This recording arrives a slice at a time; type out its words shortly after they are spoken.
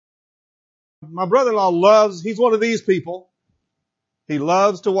My brother-in-law he's one of these people. He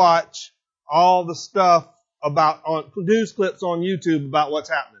loves to watch all the stuff on news clips on YouTube about what's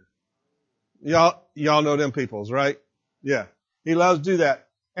happening. Y'all know them peoples, right? Yeah. He loves to do that.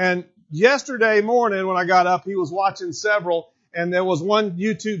 And yesterday morning when I got up, he was watching several, and there was one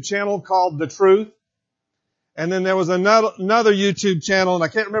YouTube channel called The Truth. And then there was another YouTube channel, and I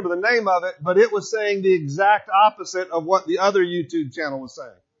can't remember the name of it, but it was saying the exact opposite of what the other YouTube channel was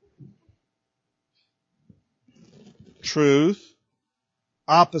saying. Truth.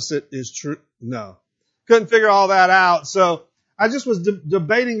 Opposite is true. No. Couldn't figure all that out. So I just was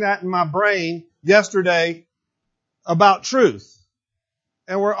debating that in my brain yesterday about truth.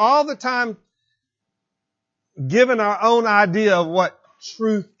 And we're all the time given our own idea of what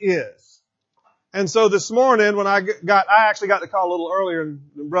truth is. And so this morning when I actually got the call a little earlier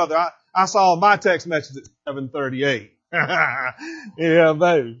than brother. I saw my text message at 7:38. Yeah,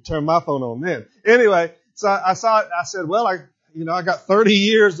 baby. Turn my phone on then. Anyway, so I saw it. I said, well, I got 30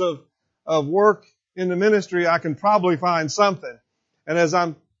 years of work in the ministry. I can probably find something. And as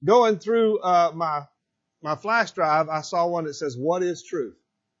I'm going through, my flash drive, I saw one that says, what is truth?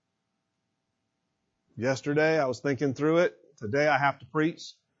 Yesterday I was thinking through it. Today I have to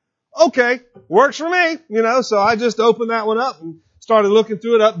preach. Okay, works for me, so I just opened that one up and started looking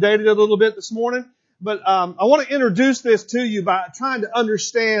through it, updated it a little bit this morning. But I want to introduce this to you by trying to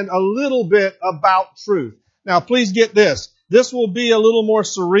understand a little bit about truth. Now, please get this. This will be a little more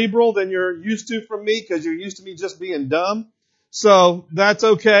cerebral than you're used to from me because you're used to me just being dumb. So that's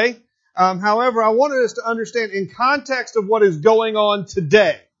okay. However, I wanted us to understand in context of what is going on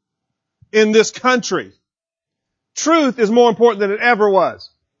today in this country, truth is more important than it ever was.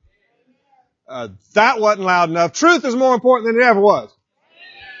 That wasn't loud enough. Truth is more important than it ever was.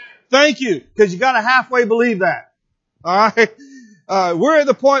 Thank you, because you got to halfway believe that. All right? We're at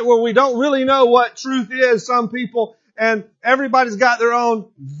the point where we don't really know what truth is, some people, and everybody's got their own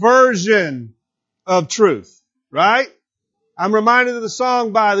version of truth, right? I'm reminded of the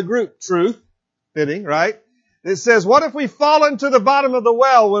song by the group Truth, fitting, right? It says, what if we fallen to the bottom of the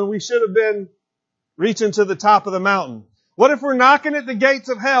well when we should have been reaching to the top of the mountain? What if we're knocking at the gates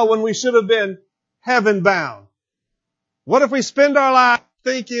of hell when we should have been heaven bound? What if we spend our life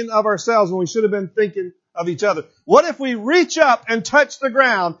thinking of ourselves when we should have been thinking of each other? What if we reach up and touch the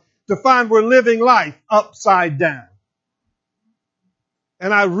ground to find we're living life upside down?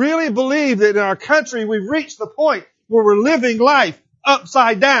 And I really believe that in our country we've reached the point where we're living life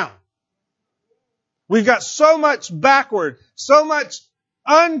upside down. We've got so much backward, so much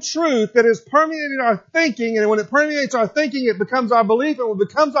untruth that has permeated our thinking, and when it permeates our thinking, it becomes our belief, and when it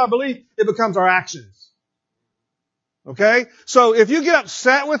becomes our belief, it becomes our actions. Okay? So if you get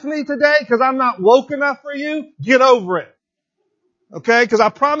upset with me today because I'm not woke enough for you, get over it. Okay? Because I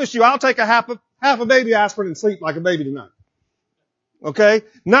promise you, I'll take a half a baby aspirin and sleep like a baby tonight. Okay?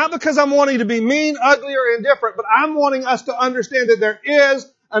 Not because I'm wanting to be mean, ugly, or indifferent, but I'm wanting us to understand that there is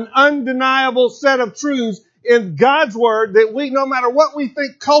an undeniable set of truths in God's Word that no matter what we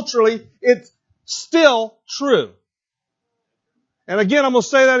think culturally, it's still true. And again, I'm going to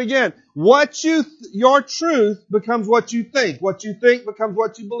say that again. Your truth becomes what you think. What you think becomes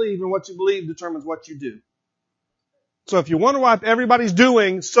what you believe, and what you believe determines what you do. So if you wonder why everybody's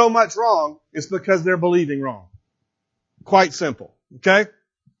doing so much wrong, it's because they're believing wrong. Quite simple. Okay?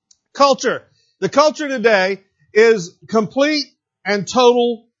 Culture. The culture today is complete and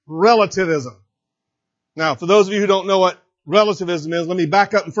total relativism. Now, for those of you who don't know what relativism is, let me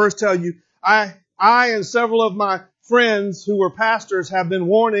back up and first tell you, I and several of my friends who were pastors have been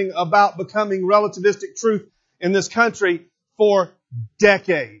warning about becoming relativistic truth in this country for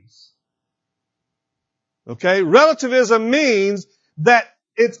decades. Okay? Relativism means that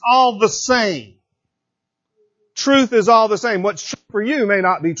it's all the same. Truth is all the same. What's true for you may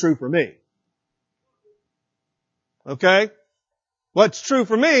not be true for me. Okay? What's true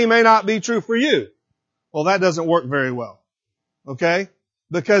for me may not be true for you. Well, that doesn't work very well. Okay?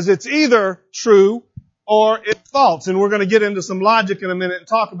 Because it's either true or it's false. And we're going to get into some logic in a minute and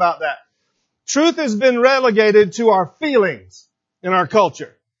talk about that. Truth has been relegated to our feelings in our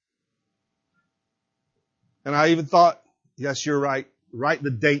culture. And I even thought, yes, you're right. Write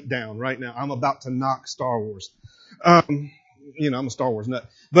the date down right now. I'm about to knock Star Wars. I'm a Star Wars nut.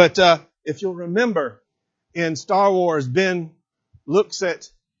 But if you'll remember, in Star Wars, Ben looks at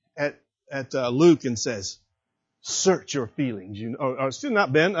Luke and says, search your feelings.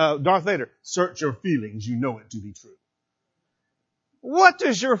 Not Ben, Darth Vader. Search your feelings. You know it to be true. What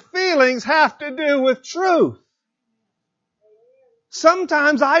does your feelings have to do with truth?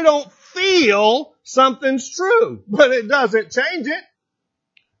 Sometimes I don't feel something's true, but it doesn't change it.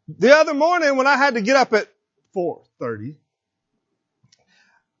 The other morning when I had to get up at 4:30,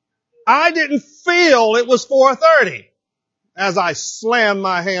 I didn't feel it was 4:30 as I slammed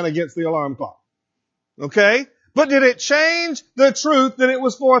my hand against the alarm clock. Okay? But did it change the truth that it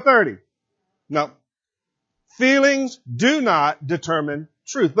was 4:30? No. Feelings do not determine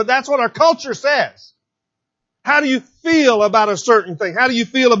truth. But that's what our culture says. How do you feel about a certain thing? How do you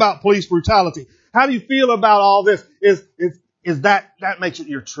feel about police brutality? How do you feel about all this? Is that makes it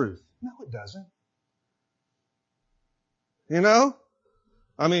your truth? No, it doesn't. You know?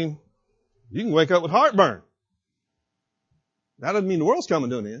 I mean, you can wake up with heartburn. That doesn't mean the world's coming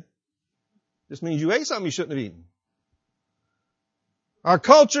to an end. It just means you ate something you shouldn't have eaten. Our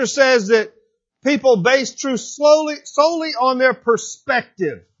culture says that people base truth solely on their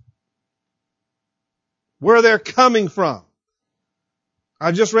perspective, where they're coming from.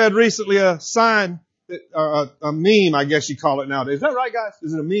 I just read recently a sign, a meme, I guess you call it nowadays. Is that right, guys?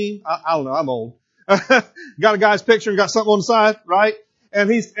 Is it a meme? I don't know. I'm old. Got a guy's picture and got something on the side, right? And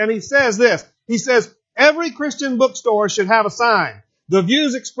he says this. He says, every Christian bookstore should have a sign. The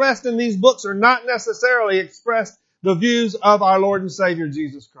views expressed in these books are not necessarily expressed the views of our Lord and Savior,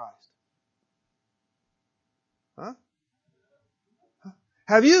 Jesus Christ. Huh?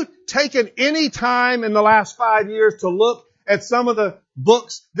 Have you taken any time in the last 5 years to look at some of the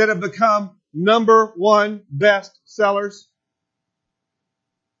books that have become #1 best sellers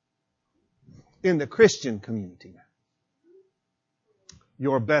in the Christian community?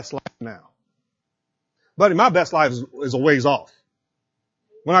 Your best life now. Buddy, my best life is a ways off.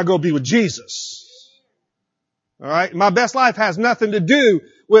 When I go be with Jesus. All right? My best life has nothing to do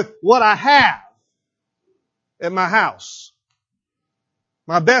with what I have at my house.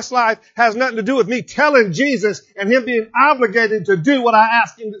 My best life has nothing to do with me telling Jesus and Him being obligated to do what I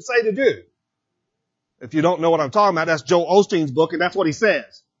ask Him to say to do. If you don't know what I'm talking about, that's Joel Osteen's book, and that's what he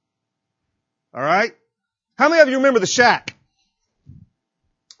says. All right? How many of you remember The Shack?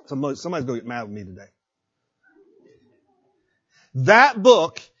 Somebody's going to get mad with me today. That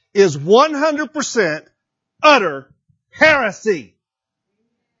book is 100% utter heresy.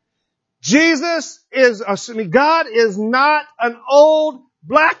 God is not an old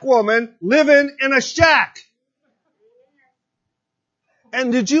black woman living in a shack.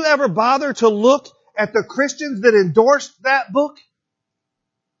 And did you ever bother to look at the Christians that endorsed that book?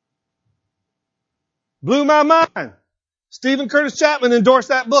 Blew my mind. Stephen Curtis Chapman endorsed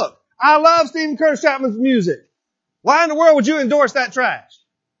that book. I love Stephen Curtis Chapman's music. Why in the world would you endorse that trash?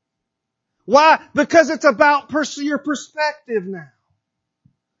 Why? Because it's about your perspective now.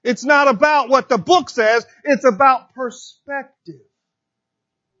 It's not about what the book says. It's about perspective.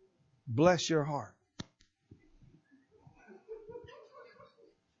 Bless your heart.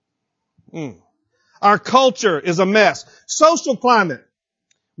 Our culture is a mess. Social climate.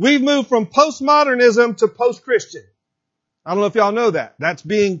 We've moved from postmodernism to post-Christian. I don't know if y'all know that. That's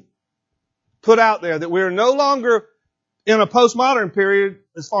being put out there, that we're no longer in a postmodern period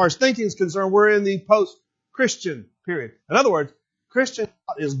as far as thinking is concerned. We're in the post-Christian period. In other words, Christian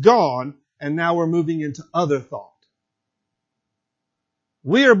thought is gone, and now we're moving into other thought.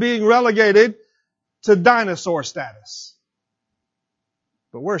 We are being relegated to dinosaur status.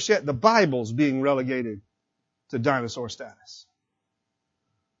 But worse yet, the Bible's being relegated to dinosaur status.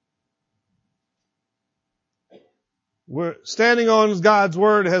 We're standing on God's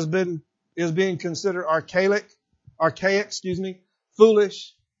Word is being considered archaic,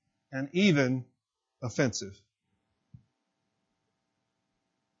 foolish, and even offensive.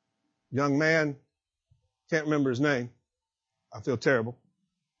 Young man, can't remember his name. I feel terrible.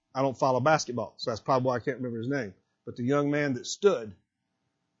 I don't follow basketball, so that's probably why I can't remember his name. But the young man that stood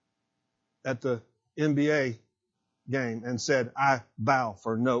at the NBA game and said, I bow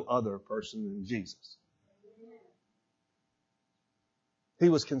for no other person than Jesus. He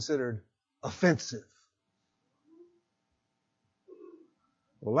was considered offensive.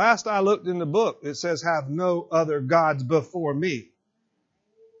 Well, last I looked in the book, it says, have no other gods before me.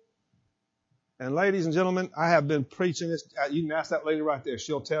 And ladies and gentlemen, I have been preaching this. You can ask that lady right there.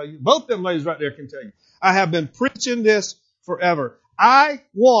 She'll tell you. Both them ladies right there can tell you. I have been preaching this forever. I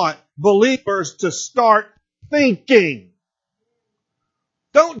want believers to start thinking.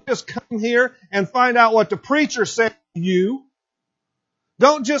 Don't just come here and find out what the preacher said to you.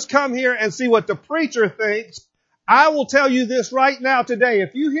 Don't just come here and see what the preacher thinks. I will tell you this right now today.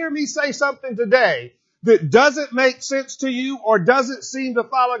 If you hear me say something today that doesn't make sense to you or doesn't seem to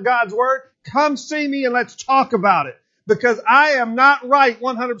follow God's Word, come see me and let's talk about it. Because I am not right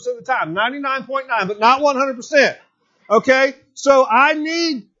 100% of the time. 99.9, but not 100%. Okay? So I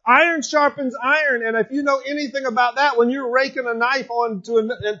need Iron sharpens iron, and if you know anything about that, when you're raking a knife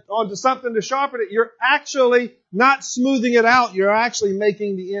onto something to sharpen it, you're actually not smoothing it out. You're actually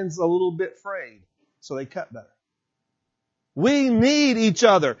making the ends a little bit frayed, so they cut better. We need each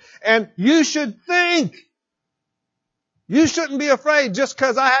other, and you should think. You shouldn't be afraid just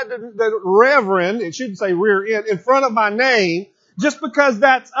because I had the reverend, it shouldn't say rear end, in front of my name. Just because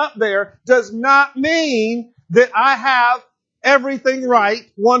that's up there does not mean that I have everything right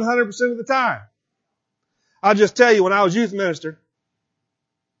 100% of the time. I'll just tell you, when I was youth minister,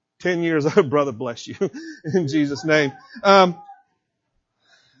 10 years old, brother bless you, in Jesus' name. When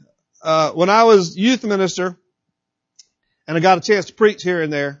I was youth minister, and I got a chance to preach here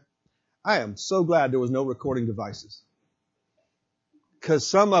and there, I am so glad there was no recording devices. Because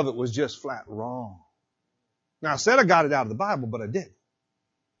some of it was just flat wrong. Now, I said I got it out of the Bible, but I didn't.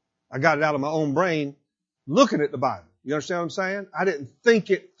 I got it out of my own brain looking at the Bible. You understand what I'm saying? I didn't think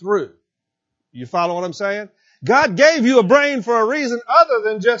it through. You follow what I'm saying? God gave you a brain for a reason other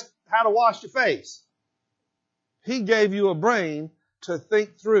than just how to wash your face. He gave you a brain to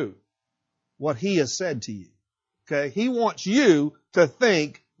think through what He has said to you. Okay? He wants you to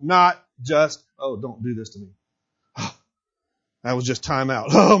think, not just, oh, don't do this to me. That was just time out.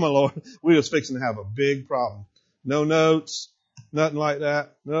 Oh, my Lord. We was fixing to have a big problem. No notes, nothing like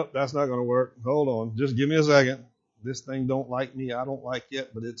that. Nope, that's not going to work. Hold on. Just give me a second. This thing don't like me. I don't like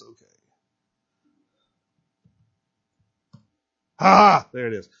it, but it's okay. There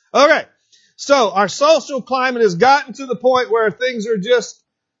it is. Okay. So our social climate has gotten to the point where things are just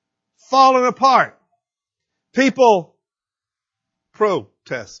falling apart. People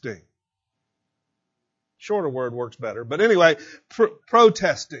protesting. Shorter word works better. But anyway,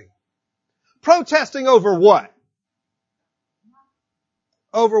 protesting. Protesting over what?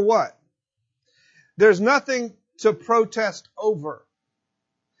 Over what? There's nothing to protest over.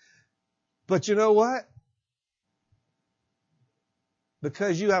 But you know what?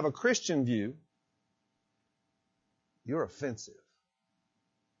 Because you have a Christian view, you're offensive.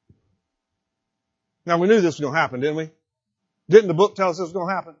 Now, we knew this was going to happen, didn't we? Didn't the book tell us this was going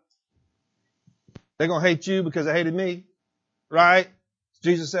to happen? They're going to hate you because they hated me, right?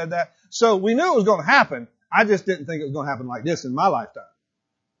 Jesus said that. So we knew it was going to happen. I just didn't think it was going to happen like this in my lifetime.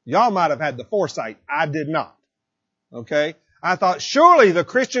 Y'all might have had the foresight. I did not. Okay? I thought surely the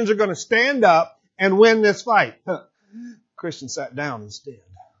Christians are going to stand up and win this fight. Christians sat down instead.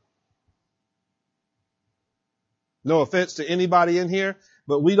 No offense to anybody in here,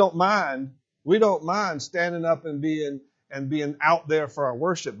 but we don't mind standing up and being out there for our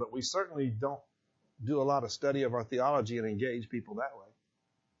worship, but we certainly don't do a lot of study of our theology and engage people that way.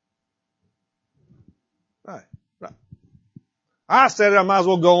 Right. I said it, I might as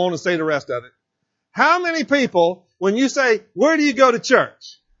well go on and say the rest of it. How many people, when you say, where do you go to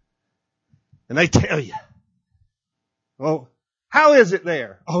church? And they tell you, well, how is it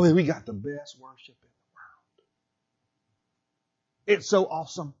there? Oh, we got the best worship in the world. It's so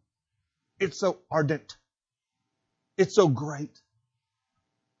awesome. It's so ardent. It's so great.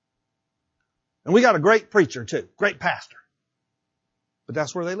 And we got a great preacher too, great pastor. But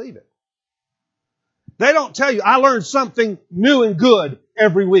that's where they leave it. They don't tell you, I learned something new and good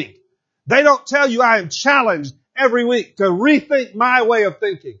every week. They don't tell you I am challenged every week to rethink my way of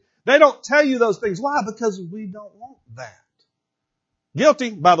thinking. They don't tell you those things. Why? Because we don't want that. Guilty,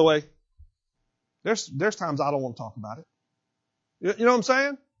 by the way. There's times I don't want to talk about it. You know what I'm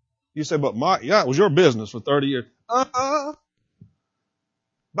saying? You say, but it was your business for 30 years.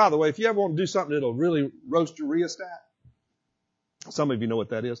 By the way, if you ever want to do something that'll really roast your rheostat, some of you know what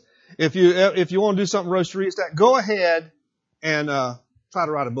that is. If you want to do something roast your rheostat, go ahead and try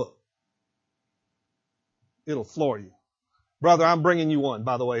to write a book. It'll floor you. Brother, I'm bringing you one,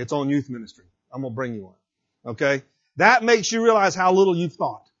 by the way. It's on youth ministry. I'm going to bring you one. Okay? That makes you realize how little you've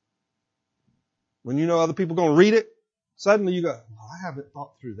thought. When you know other people are going to read it, suddenly you go, oh, I haven't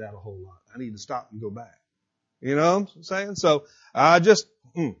thought through that a whole lot. I need to stop and go back. You know what I'm saying? So,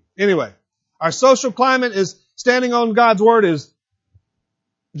 anyway, our social climate is standing on God's Word is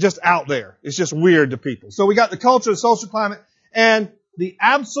just out there. It's just weird to people. So we got the culture, the social climate, and the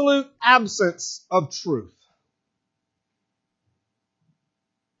absolute absence of truth.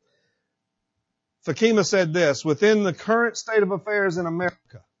 Fakima said this, within the current state of affairs in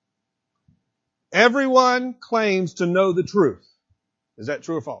America, everyone claims to know the truth. Is that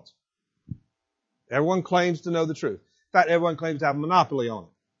true or false? Everyone claims to know the truth. In fact, everyone claims to have a monopoly on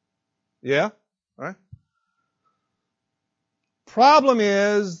it. Yeah? All right. Problem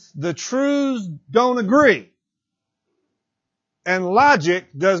is, the truths don't agree. And logic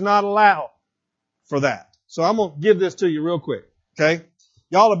does not allow for that. So I'm going to give this to you real quick. Okay?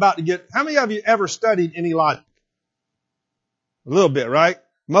 Y'all about to get, how many of you ever studied any logic? A little bit, right?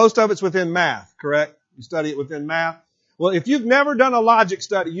 Most of it's within math, correct? You study it within math. Well, if you've never done a logic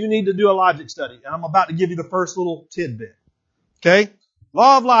study, you need to do a logic study. And I'm about to give you the first little tidbit. Okay?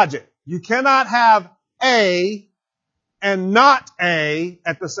 Law of logic. You cannot have A and not A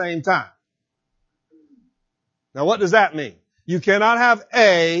at the same time. Now, what does that mean? You cannot have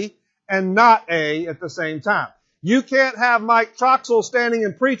A and not A at the same time. You can't have Mike Troxell standing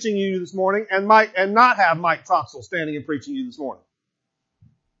and preaching you this morning and not have Mike Troxell standing and preaching you this morning.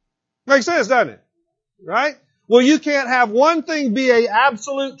 Makes sense, doesn't it? Right? Well, you can't have one thing be an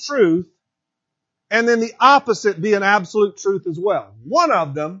absolute truth and then the opposite be an absolute truth as well. One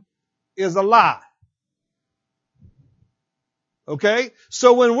of them is a lie. Okay?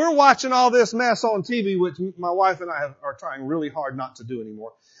 So when we're watching all this mess on TV, which my wife and I are trying really hard not to do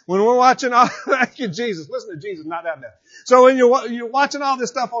anymore, when we're watching all, thank you, Jesus, listen to Jesus, not that mess. So when you're watching all this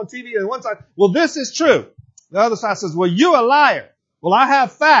stuff on TV, and one side, well, this is true. The other side says, well, you're a liar. Well, I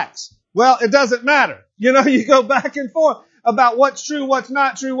have facts. Well, it doesn't matter. You know, you go back and forth about what's true, what's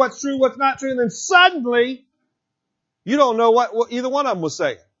not true, what's true, what's not true, and then suddenly, you don't know what either one of them was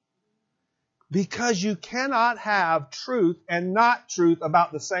saying. Because you cannot have truth and not truth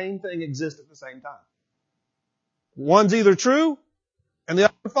about the same thing exist at the same time. One's either true and the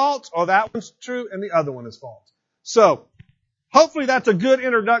other false, or that one's true and the other one is false. So, hopefully that's a good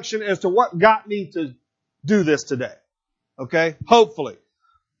introduction as to what got me to do this today. Okay? Hopefully.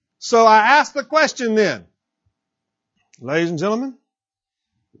 So I asked the question then, ladies and gentlemen,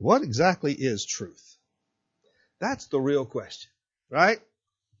 what exactly is truth? That's the real question, right?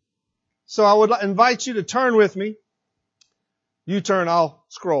 So I would invite you to turn with me. You turn, I'll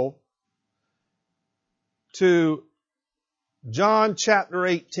scroll. To John chapter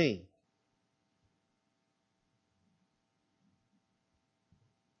 18.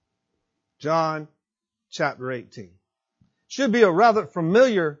 John chapter 18. Should be a rather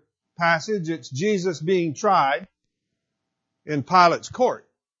familiar passage. It's Jesus being tried in Pilate's court.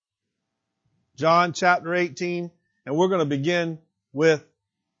 John chapter 18. And we're going to begin with,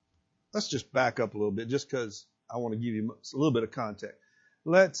 let's just back up a little bit just because I want to give you a little bit of context.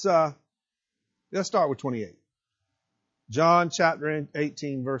 Let's start with 28. John chapter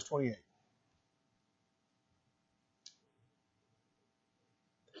 18, verse 28.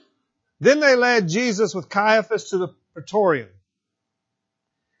 Then they led Jesus with Caiaphas to the praetorium.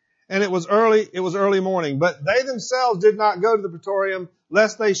 And it was early morning, but they themselves did not go to the praetorium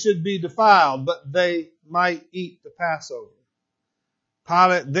lest they should be defiled, but they might eat the Passover.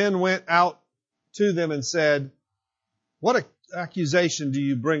 Pilate then went out to them and said, what accusation do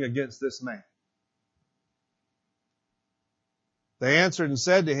you bring against this man? They answered and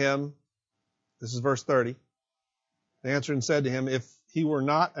said to him, this is verse 30. They answered and said to him, if he were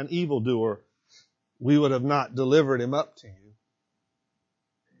not an evildoer, we would have not delivered him up to you.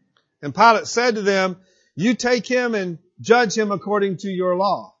 And Pilate said to them, you take him and judge him according to your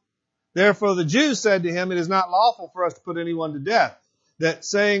law. Therefore the Jews said to him, it is not lawful for us to put anyone to death, that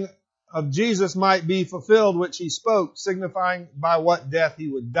saying of Jesus might be fulfilled, which he spoke, signifying by what death he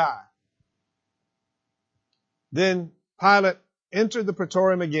would die. Then Pilate entered the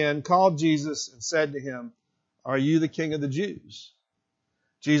praetorium again, called Jesus, and said to him, are you the king of the Jews?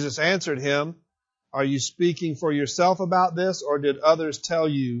 Jesus answered him, are you speaking for yourself about this, or did others tell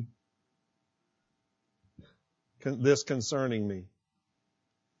you this concerning me?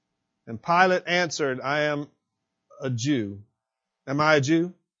 And Pilate answered, I am a Jew. Am I a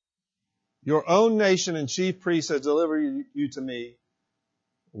Jew? Your own nation and chief priest has delivered you to me.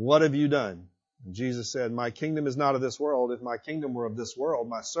 What have you done? And Jesus said, my kingdom is not of this world. If my kingdom were of this world,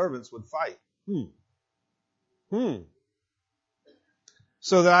 my servants would fight.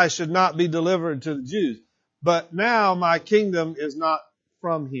 So that I should not be delivered to the Jews. But now my kingdom is not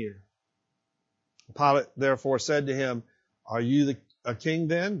from here. Pilate therefore said to him, are you a king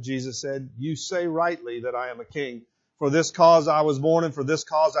then? Jesus said, you say rightly that I am a king. For this cause I was born, and for this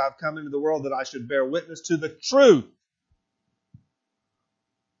cause I have come into the world, that I should bear witness to the truth.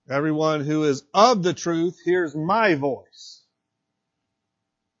 Everyone who is of the truth hears my voice.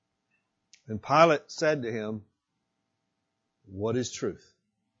 And Pilate said to him, what is truth?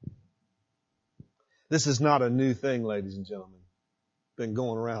 This is not a new thing, ladies and gentlemen. It's been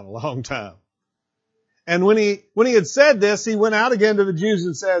going around a long time. And when he had said this, he went out again to the Jews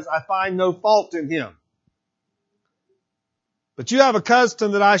and says, I find no fault in him. But you have a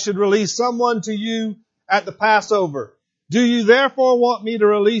custom that I should release someone to you at the Passover. Do you therefore want me to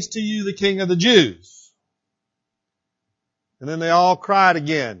release to you the King of the Jews? And then they all cried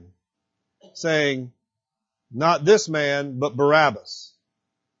again, saying, not this man, but Barabbas.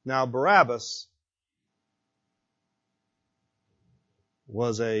 Now Barabbas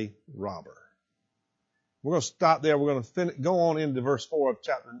was a robber. We're going to stop there. We're going to go on into verse 4 of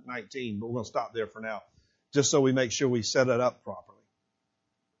chapter 19, but we're going to stop there for now, just so we make sure we set it up properly.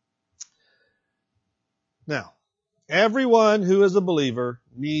 Now, everyone who is a believer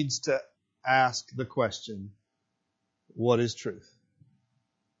needs to ask the question, what is truth?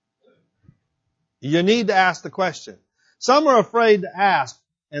 You need to ask the question. Some are afraid to ask,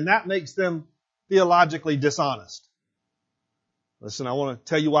 and that makes them theologically dishonest. Listen, I want to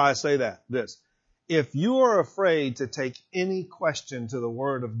tell you why I say that. If you are afraid to take any question to the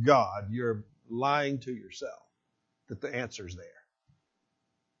Word of God, you're lying to yourself that the answer's there.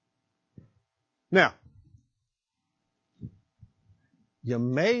 Now, you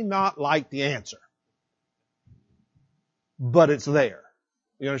may not like the answer, but it's there.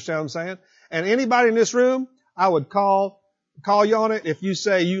 You understand what I'm saying? And anybody in this room, I would call you on it if you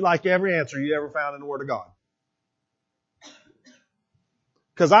say you like every answer you ever found in the Word of God.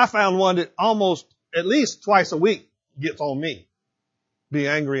 Because I found one that almost at least twice a week gets on me. Be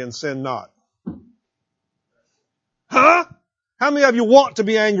angry and sin not. Huh? How many of you want to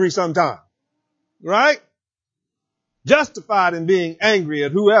be angry sometime? Right? Justified in being angry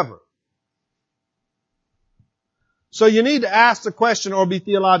at whoever. So you need to ask the question or be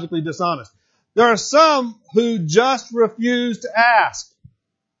theologically dishonest. There are some who just refuse to ask.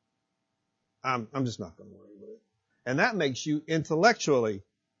 I'm just not going to worry with it. And that makes you intellectually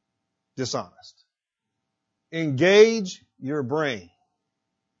dishonest. Engage your brain.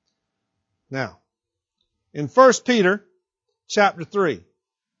 Now, in 1 Peter chapter 3,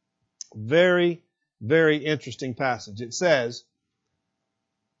 very, very interesting passage. It says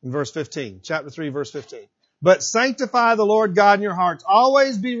in verse 15, chapter 3, verse 15, but sanctify the Lord God in your hearts.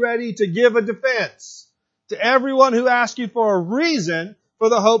 Always be ready to give a defense to everyone who asks you for a reason for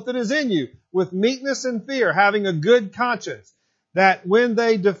the hope that is in you, with meekness and fear, having a good conscience, that when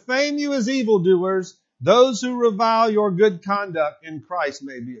they defame you as evildoers, those who revile your good conduct in Christ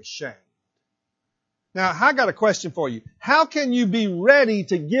may be ashamed. Now, I got a question for you. How can you be ready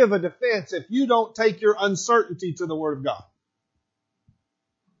to give a defense if you don't take your uncertainty to the Word of God?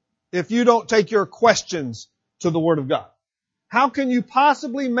 If you don't take your questions to the Word of God? How can you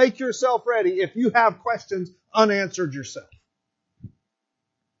possibly make yourself ready if you have questions unanswered yourself?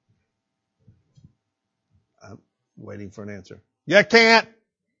 I'm waiting for an answer. You can't.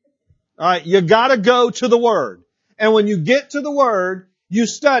 All right, you gotta go to the Word. And when you get to the Word, you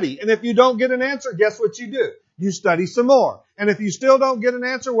study. And if you don't get an answer, guess what you do? You study some more. And if you still don't get an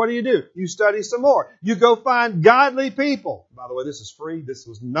answer, what do? You study some more. You go find godly people. By the way, this is free. This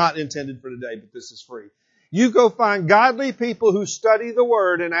was not intended for today, but this is free. You go find godly people who study the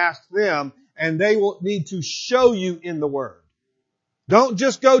Word and ask them, and they will need to show you in the Word. Don't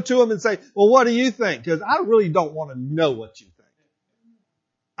just go to them and say, well, what do you think? Because I really don't want to know what you think.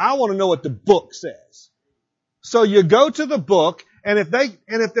 I want to know what the book says. So you go to the book, and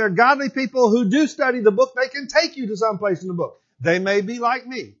if they're godly people who do study the book, they can take you to some place in the book. They may be like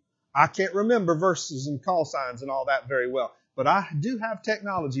me. I can't remember verses and call signs and all that very well. But I do have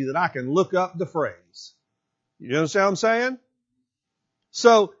technology that I can look up the phrase. You understand what I'm saying?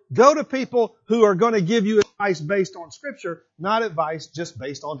 So go to people who are going to give you advice based on Scripture, not advice just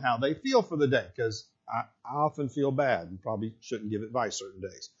based on how they feel for the day. Because I often feel bad and probably shouldn't give advice certain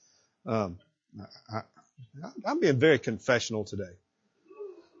days. I'm being very confessional today.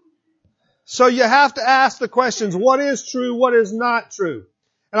 So you have to ask the questions, what is true, what is not true?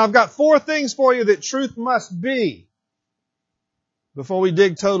 And I've got 4 things for you that truth must be before we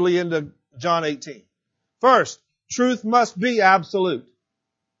dig totally into John 18. First, truth must be absolute.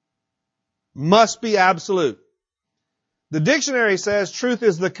 Must be absolute. The dictionary says truth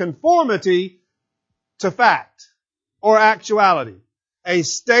is the conformity to fact or actuality. A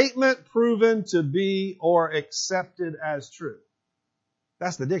statement proven to be or accepted as true.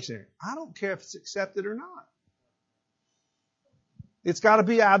 That's the dictionary. I don't care if it's accepted or not. It's got to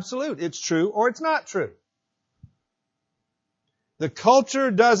be absolute. It's true or it's not true. The culture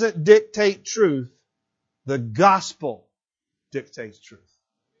doesn't dictate truth. The gospel dictates truth.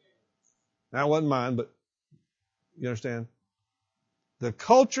 That wasn't mine, but you understand? The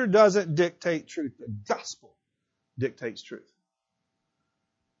culture doesn't dictate truth. The gospel dictates truth.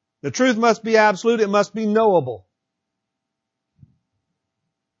 The truth must be absolute. It must be knowable.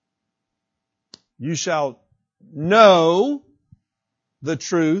 You shall know the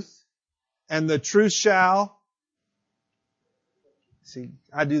truth, and the truth shall... See,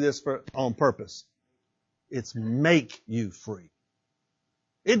 I do this on purpose. It's make you free.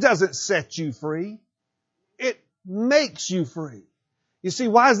 It doesn't set you free. It makes you free. You see,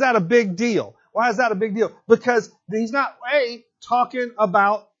 why is that a big deal? Why is that a big deal? Because he's not, talking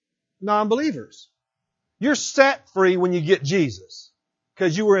about non-believers. You're set free when you get Jesus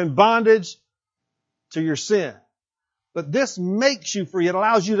because you were in bondage to your sin. But this makes you free. It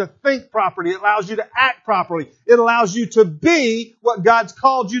allows you to think properly. It allows you to act properly. It allows you to be what God's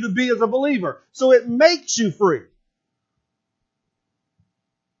called you to be as a believer. So it makes you free.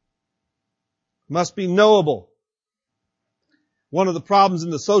 Must be knowable. One of the problems in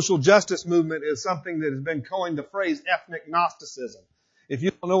the social justice movement is something that has been coined the phrase ethnic Gnosticism. If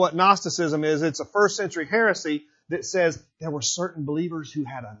you don't know what Gnosticism is, it's a first century heresy that says there were certain believers who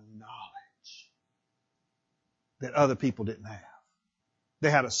had a knowledge that other people didn't have. They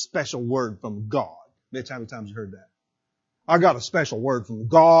had a special word from God. How many times you heard that? I got a special word from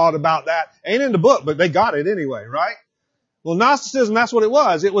God about that. Ain't in the book, but they got it anyway, right? Well, Gnosticism, that's what it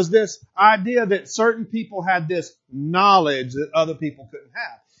was. It was this idea that certain people had this knowledge that other people couldn't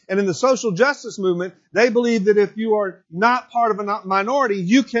have. And in the social justice movement, they believe that if you are not part of a minority,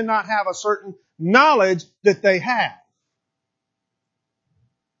 you cannot have a certain knowledge that they have.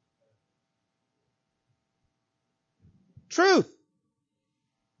 Truth.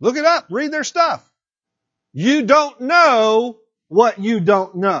 Look it up. Read their stuff. You don't know what you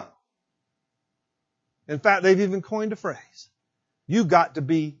don't know. In fact, they've even coined a phrase. You got to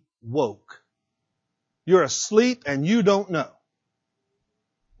be woke. You're asleep and you don't know.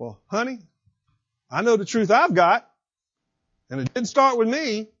 Well, honey, I know the truth I've got. And it didn't start with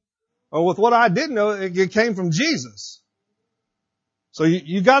me or with what I didn't know. It came from Jesus. So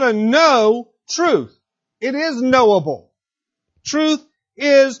you got to know truth. It is knowable. Truth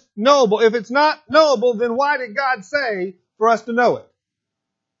is knowable. If it's not knowable, then why did God say for us to know it?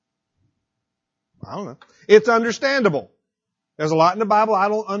 I don't know. It's understandable. There's a lot in the Bible I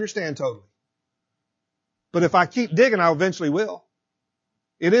don't understand totally. But if I keep digging, I eventually will.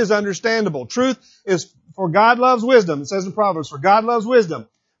 It is understandable. Truth is, for God loves wisdom. It says in Proverbs, for God loves wisdom.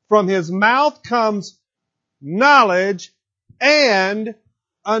 From His mouth comes knowledge and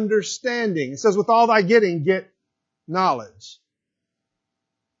understanding. It says, with all thy getting, get knowledge.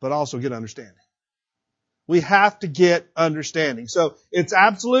 But also get understanding. We have to get understanding. So it's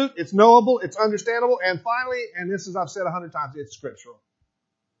absolute, it's knowable, it's understandable, and finally, and this is I've said 100 times, it's scriptural.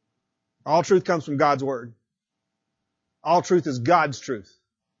 All truth comes from God's Word. All truth is God's truth.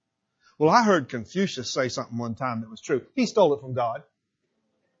 Well, I heard Confucius say something one time that was true. He stole it from God.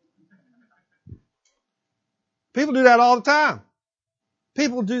 People do that all the time.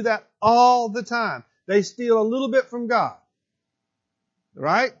 People do that all the time. They steal a little bit from God.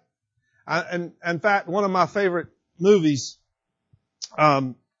 Right? And in fact, one of my favorite movies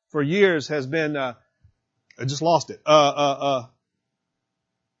for years has been I just lost it.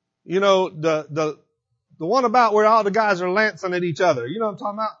 You know, the one about where all the guys are lancing at each other. You know what I'm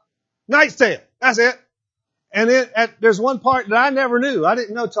talking about? Knight's Tale. That's it. And there's one part that I never knew. I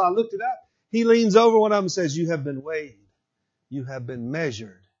didn't know till I looked it up. He leans over one of them and says, you have been weighed, you have been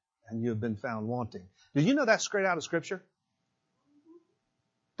measured, and you have been found wanting. Did you know that's straight out of Scripture?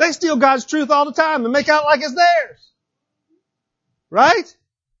 They steal God's truth all the time and make out like it's theirs. Right?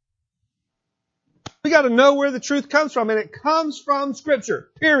 We got to know where the truth comes from, and it comes from Scripture.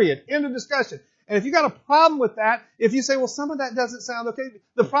 Period. End of discussion. And if you got a problem with that, if you say, well, some of that doesn't sound okay,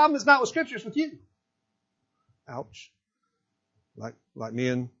 the problem is not with Scripture, it's with you. Ouch. Like me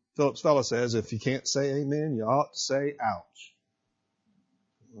and Philip's fella says, if you can't say amen, you ought to say ouch.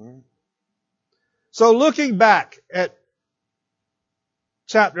 All right. So looking back at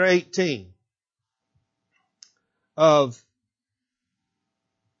chapter 18 of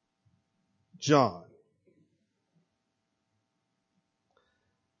John.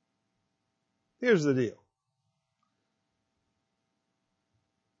 Here's the deal.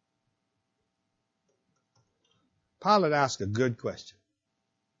 Pilate asked a good question,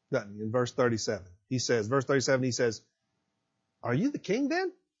 doesn't he, in verse 37. He says, are you the king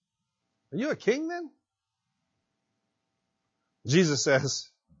then? Are you a king then? Jesus says,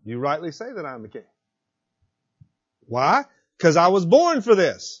 you rightly say that I'm the king. Why? Because I was born for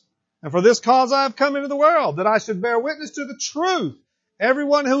this. And for this cause I have come into the world, that I should bear witness to the truth.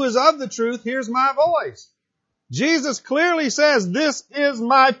 Everyone who is of the truth hears my voice. Jesus clearly says, this is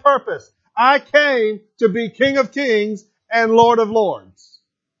my purpose. I came to be King of Kings and Lord of Lords.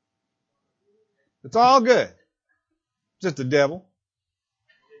 It's all good. Just the devil.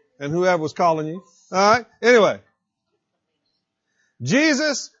 And whoever was calling you. Alright? Anyway.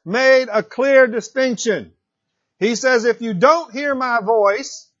 Jesus made a clear distinction. He says, if you don't hear my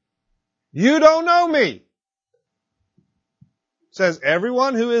voice, you don't know me. Says,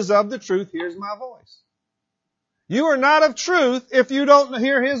 everyone who is of the truth hears my voice. You are not of truth if you don't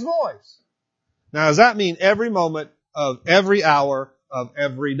hear His voice. Now, does that mean every moment of every hour of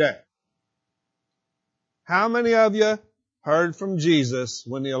every day? How many of you heard from Jesus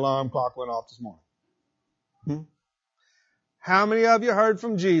when the alarm clock went off this morning? How many of you heard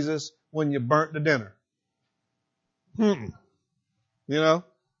from Jesus when you burnt the dinner? You know?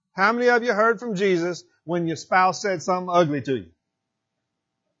 How many of you heard from Jesus when your spouse said something ugly to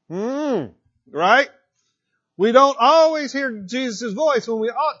you? Right? We don't always hear Jesus' voice when we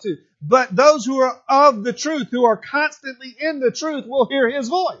ought to. But those who are of the truth, who are constantly in the truth, will hear His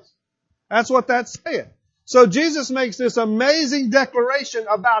voice. That's what that's saying. So Jesus makes this amazing declaration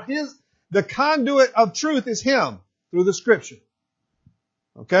about the conduit of truth is Him through the Scripture.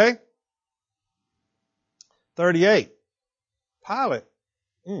 Okay? 38. Pilate,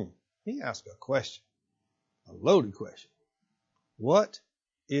 he asked a question. A loaded question. What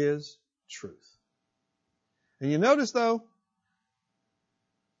is truth? And you notice though,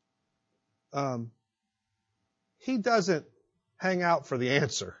 he doesn't hang out for the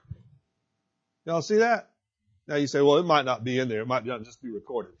answer. Y'all see that? Now you say, well, it might not be in there. It might not just be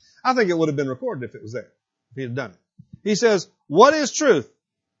recorded. I think it would have been recorded if it was there, if he had done it. He says, what is truth?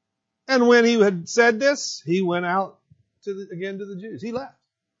 And when he had said this, he went out again to the Jews. He left.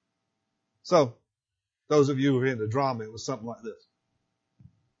 So, those of you who are into drama, it was something like this.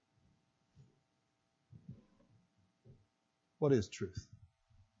 What is truth?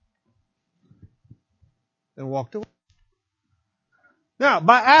 And walked away. Now,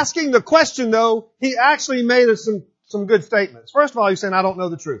 by asking the question, though, he actually made some good statements. First of all, he's saying, I don't know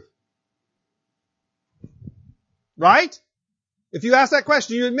the truth. Right? If you ask that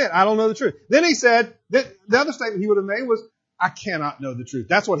question, you admit, I don't know the truth. Then he said, the other statement he would have made was, I cannot know the truth.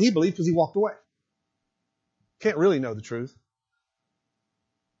 That's what he believed because he walked away. Can't really know the truth.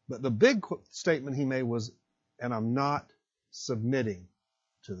 But the big statement he made was, and I'm not submitting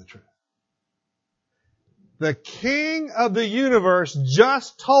to the truth. The King of the universe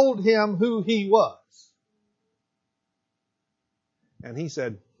just told him who he was. And he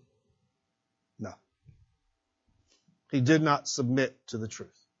said, no. He did not submit to the truth.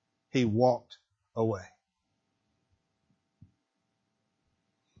 He walked away.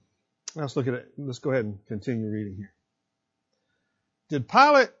 Let's look at it. Let's go ahead and continue reading here. Did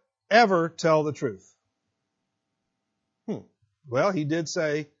Pilate ever tell the truth? Well, he did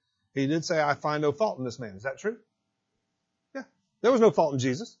say, I find no fault in this man. Is that true? Yeah. There was no fault in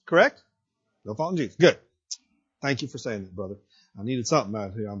Jesus, correct? No fault in Jesus. Good. Thank you for saying that, brother. I needed something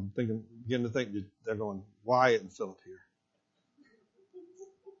out here. I'm beginning to think that they're going, Wyatt and Philip here.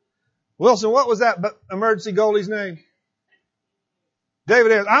 Wilson, what was that emergency goalie's name?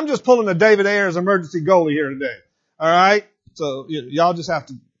 David Ayers. I'm just pulling a David Ayers emergency goalie here today. All right? So y'all just have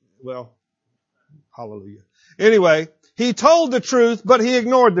to, well, hallelujah. Anyway, he told the truth, but he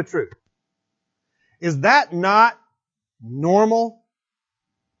ignored the truth. Is that not normal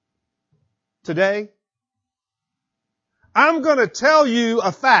today? I'm going to tell you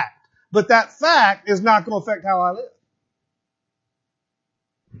a fact, but that fact is not going to affect how I live.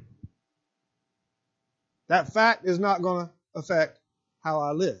 That fact is not going to affect how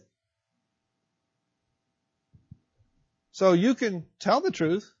I live. So you can tell the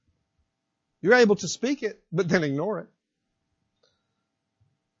truth. You're able to speak it, but then ignore it.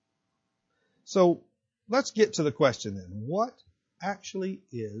 So let's get to the question then. What actually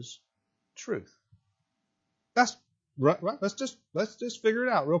is truth? That's right. Let's just figure it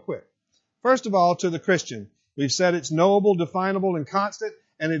out real quick. First of all, to the Christian, we've said it's knowable, definable, and constant,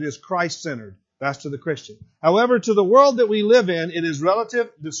 and it is Christ-centered. That's to the Christian. However, to the world that we live in, it is relative,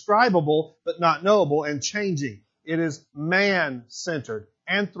 describable, but not knowable, and changing. It is man-centered,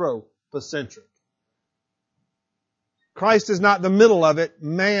 anthropocentric. Christ is not the middle of it.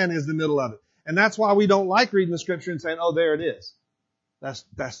 Man is the middle of it. And that's why we don't like reading the Scripture and saying, oh, there it is. That's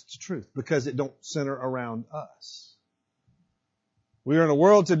the truth, because it don't center around us. We are in a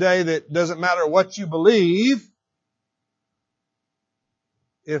world today that doesn't matter what you believe.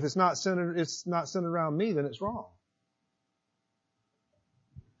 If it's not centered around me, then it's wrong.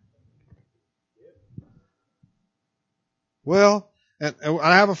 Well, and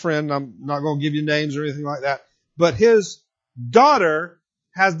I have a friend, I'm not going to give you names or anything like that, but his daughter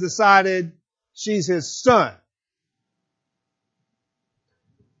has decided she's his son.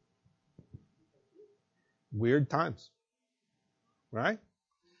 Weird times. Right?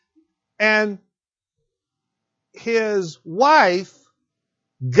 And his wife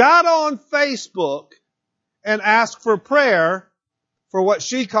got on Facebook and asked for prayer for what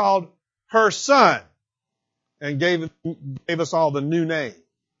she called her son and gave us all the new name.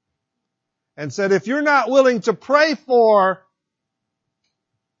 and said, if you're not willing to pray for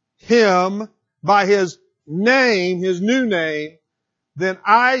him by his name, his new name, then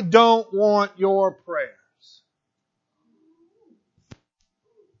I don't want your prayers.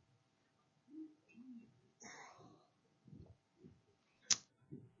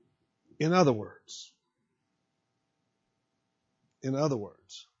 In other words,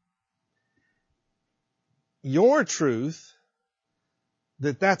 your truth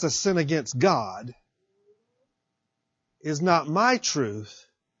that that's a sin against God is not my truth,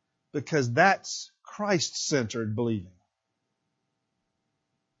 because that's Christ-centered believing.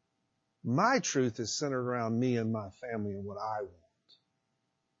 My truth is centered around me and my family and what I want,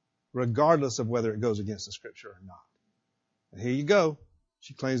 regardless of whether it goes against the Scripture or not. And here you go.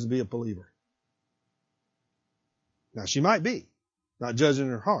 She claims to be a believer. Now, she might be, not judging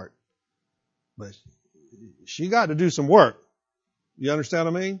her heart, but she got to do some work. You understand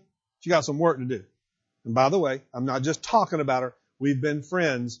what I mean? She got some work to do. And by the way, I'm not just talking about her. We've been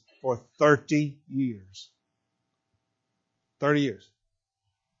friends for 30 years. 30 years.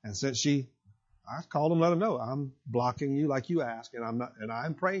 And since I called him, let him know, I'm blocking you like you asked, and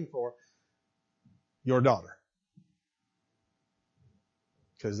I'm praying for your daughter.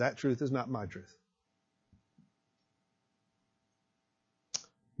 Because that truth is not my truth.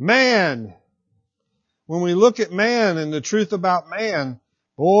 Man. When we look at man and the truth about man,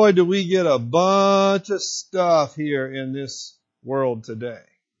 boy, do we get a bunch of stuff here in this world today.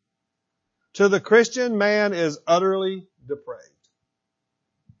 To the Christian, man is utterly depraved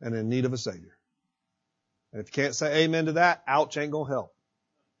and in need of a Savior. And if you can't say amen to that, ouch ain't gonna help.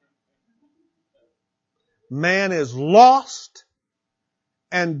 Man is lost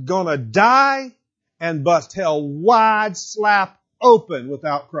and gonna die and bust hell wide slap open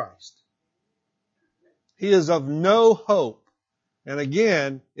without Christ. He is of no hope. And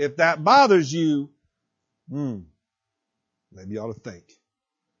again, if that bothers you, maybe you ought to think.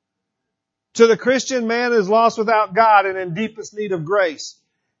 To the Christian, man is lost without God and in deepest need of grace.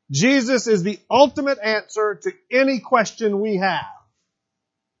 Jesus is the ultimate answer to any question we have.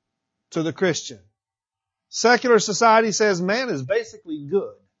 To the Christian. Secular society says man is basically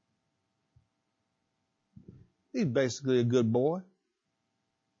good. He's basically a good boy.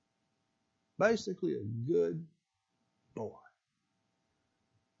 Basically a good boy.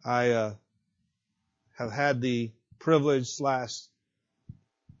 I have had the privilege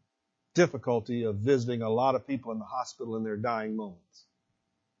 / difficulty of visiting a lot of people in the hospital in their dying moments.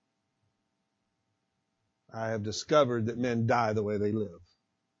 I have discovered that men die the way they live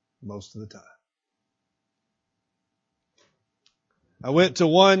most of the time. I went to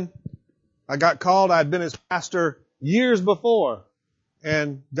one, I got called, I'd been his pastor years before,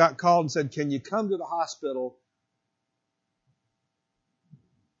 and got called and said, can you come to the hospital?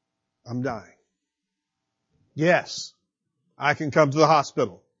 I'm dying. Yes, I can come to the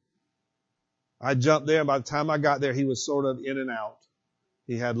hospital. I jumped there, and by the time I got there, he was sort of in and out.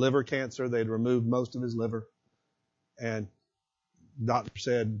 He had liver cancer. They'd removed most of his liver. And the doctor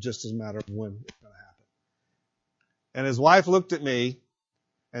said, just as a matter of when it's going to happen. And his wife looked at me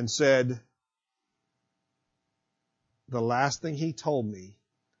and said, the last thing he told me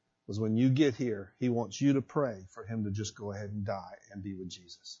was, when you get here, he wants you to pray for him to just go ahead and die and be with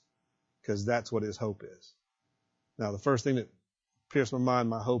Jesus. Because that's what his hope is. Now, the first thing that pierced my mind,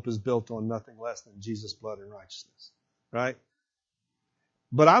 my hope is built on nothing less than Jesus' blood and righteousness. Right?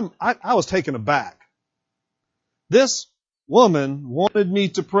 But I was taken aback. This woman wanted me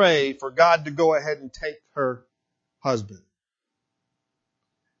to pray for God to go ahead and take her husband.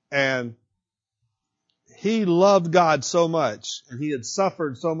 And he loved God so much, and he had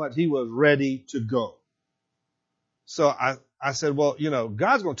suffered so much, he was ready to go. So I said, well,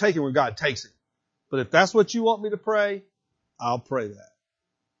 God's going to take him when God takes him. But if that's what you want me to pray, I'll pray that.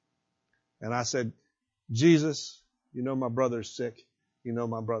 And I said, Jesus, my brother's sick.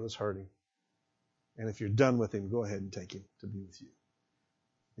 My brother's hurting. And if you're done with him, go ahead and take him to be with you.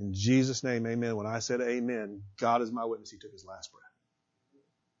 In Jesus' name, amen. When I said amen, God is my witness. He took his last breath.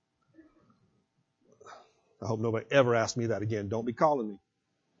 I hope nobody ever asks me that again. Don't be calling me.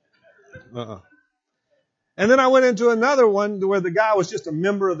 And then I went into another one where the guy was just a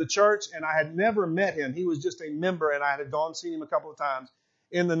member of the church, and I had never met him. He was just a member, and I had gone and seen him a couple of times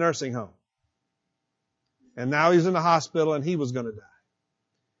in the nursing home. And now he's in the hospital, and he was going to die.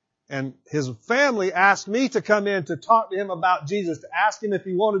 And his family asked me to come in to talk to him about Jesus, to ask him if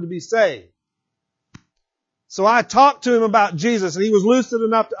he wanted to be saved. So I talked to him about Jesus, and he was lucid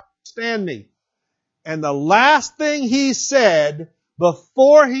enough to understand me. And the last thing he said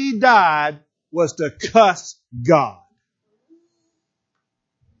before he died was to cuss God.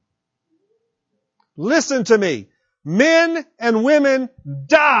 Listen to me. Men and women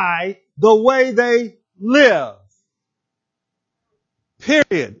die the way they live.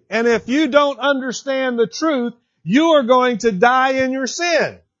 Period. And if you don't understand the truth, you are going to die in your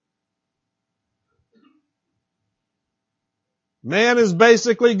sin. Man is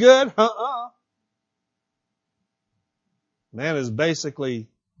basically good? Man is basically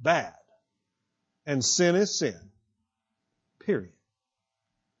bad. And sin is sin. Period.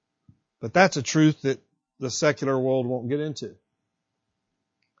 But that's a truth that the secular world won't get into.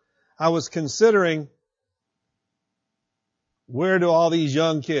 I was considering, where do all these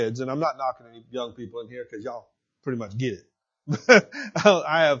young kids, and I'm not knocking any young people in here because y'all pretty much get it.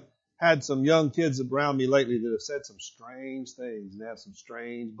 I have had some young kids around me lately that have said some strange things and have some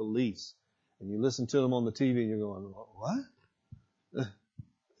strange beliefs. And you listen to them on the TV and you're going, what?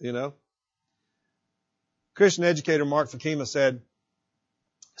 You know? Christian educator Mark Fakima said,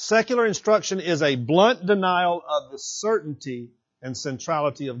 secular instruction is a blunt denial of the certainty and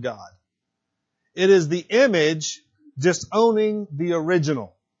centrality of God. It is the image disowning the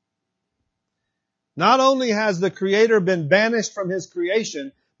original. Not only has the Creator been banished from His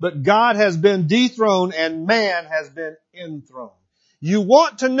creation, but God has been dethroned and man has been enthroned. You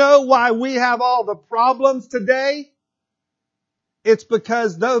want to know why we have all the problems today? It's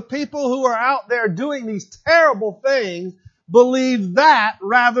because those people who are out there doing these terrible things believe that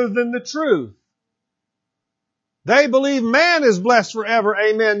rather than the truth. They believe man is blessed forever,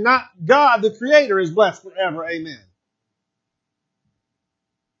 amen, not God, the Creator, is blessed forever, amen.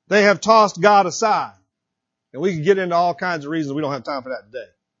 They have tossed God aside. And we can get into all kinds of reasons. We don't have time for that today.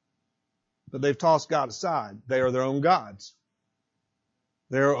 But they've tossed God aside. They are their own gods.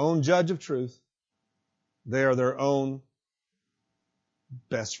 They are their own judge of truth. They are their own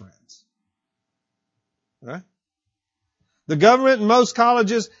best friends. Right? The government and most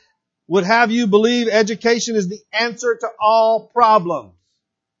colleges would have you believe education is the answer to all problems.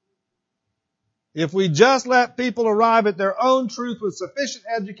 If we just let people arrive at their own truth with sufficient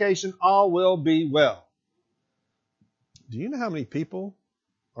education, all will be well. Do you know how many people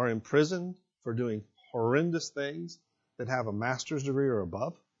are imprisoned for doing horrendous things that have a master's degree or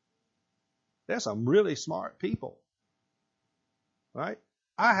above? There's some really smart people. Right?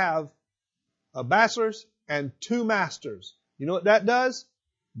 I have a bachelor's and 2 masters. You know what that does?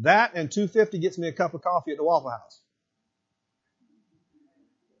 That and $2.50 gets me a cup of coffee at the Waffle House.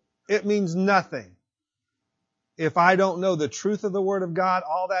 It means nothing. If I don't know the truth of the Word of God,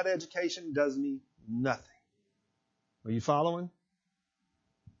 all that education does me nothing. Are you following?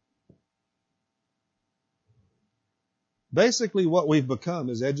 Basically, what we've become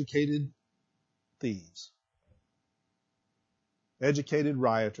is educated thieves. Educated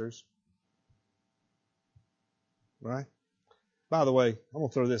rioters. Right? By the way, I'm going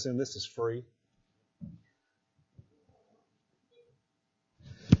to throw this in. This is free.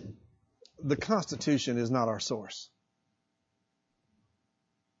 The Constitution is not our source.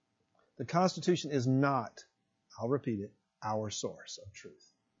 The Constitution is not, I'll repeat it, our source of truth.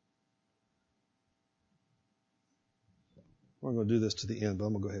 We're going to do this to the end, but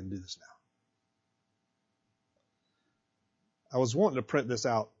I'm going to go ahead and do this now. I was wanting to print this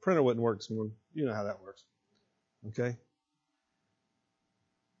out. Printer wouldn't work this morning. You know how that works. Okay?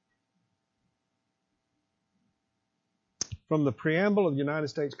 From the preamble of the United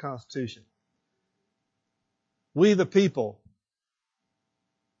States Constitution, we the people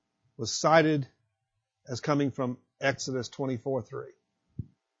was cited as coming from Exodus 24:3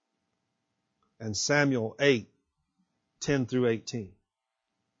 and Samuel 8:10 through 18.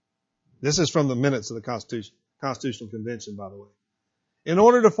 This is from the minutes of the Constitutional Convention, by the way. In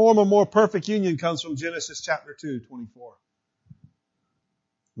order to form a more perfect union comes from Genesis chapter 2:24,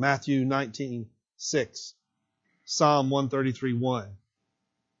 Matthew 19:6, Psalm 133:1.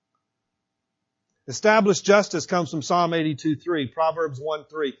 Established justice comes from Psalm 82:3, Proverbs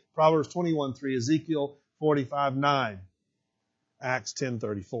 1:3, Proverbs 21:3, Ezekiel 45:9, Acts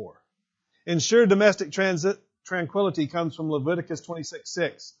 10:34. Ensure domestic tranquility comes from Leviticus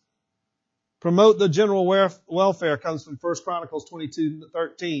 26:6. Promote the general welfare comes from 1 Chronicles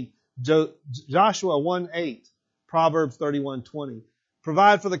 22:13, Joshua 1:8, Proverbs 31:20.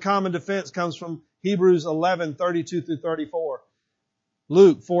 Provide for the common defense comes from Hebrews 11:32 through 34.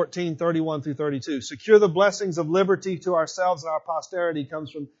 Luke 14:31 through 32. Secure the blessings of liberty to ourselves and our posterity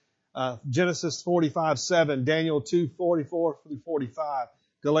comes from Genesis 45:7, Daniel 2:44 through 45,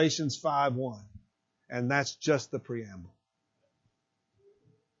 Galatians 5:1. And that's just the preamble.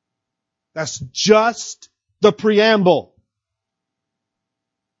 That's just the preamble.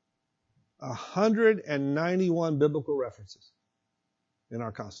 191 biblical references in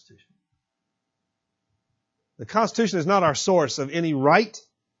our Constitution. The Constitution is not our source of any right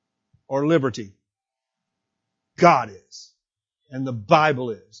or liberty. God is. And the Bible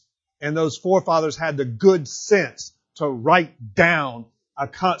is. And those forefathers had the good sense to write down a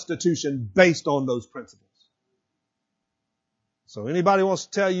constitution based on those principles. So anybody wants to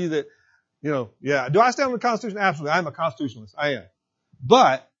tell you that, yeah, do I stand on the Constitution? Absolutely. I'm a constitutionalist. I am.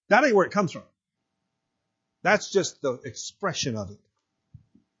 But that ain't where it comes from. That's just the expression of it.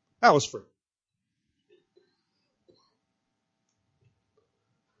 That was free.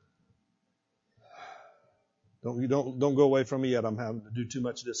 Don't go away from me yet. I'm having to do too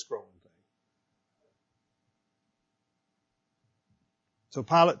much of this scrolling thing. So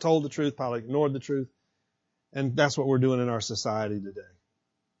Pilate told the truth. Pilate ignored the truth. And that's what we're doing in our society today.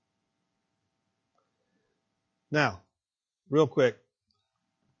 Now, real quick.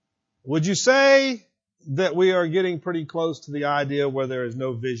 Would you say that we are getting pretty close to the idea where there is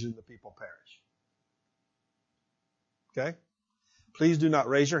no vision, the people perish? Okay? Please do not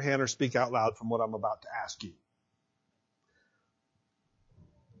raise your hand or speak out loud from what I'm about to ask you.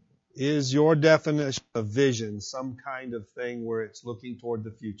 Is your definition of vision some kind of thing where it's looking toward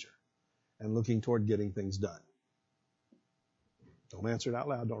the future and looking toward getting things done? Don't answer it out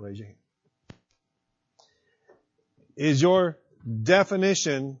loud. Don't raise your hand. Is your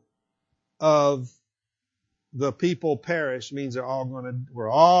definition of the people perish means we're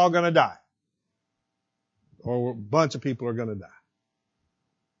all going to die, or a bunch of people are going to die?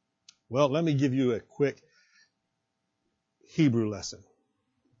 Well, let me give you a quick Hebrew lesson.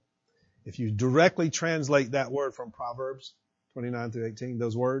 If you directly translate that word from Proverbs 29 through 18,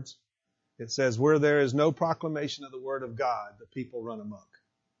 those words, it says, where there is no proclamation of the word of God, the people run amok.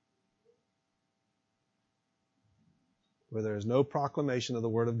 Where there is no proclamation of the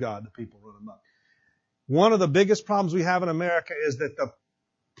word of God, the people run amok. One of the biggest problems we have in America is that the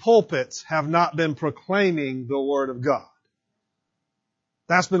pulpits have not been proclaiming the word of God.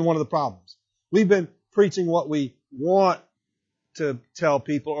 That's been one of the problems. We've been preaching what we want to tell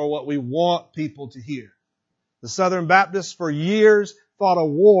people or what we want people to hear. The Southern Baptists for years fought a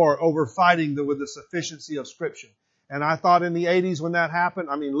war over fighting with the sufficiency of Scripture. And I thought in the 80s when that happened,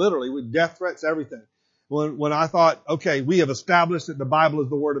 literally with death threats, everything. When I thought, okay, we have established that the Bible is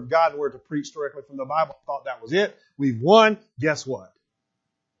the Word of God and we're to preach directly from the Bible, I thought that was it. We've won. Guess what?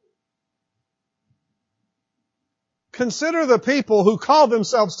 Consider the people who call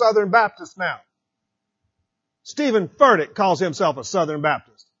themselves Southern Baptists now. Stephen Furtick calls himself a Southern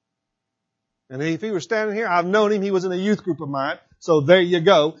Baptist. And if he were standing here, I've known him. He was in a youth group of mine. So there you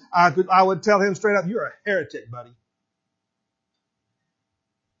go. I would tell him straight up, you're a heretic, buddy.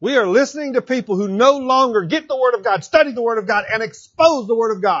 We are listening to people who no longer get the Word of God, study the Word of God, and expose the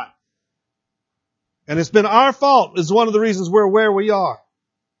Word of God. And it's been our fault. It's one of the reasons we're where we are.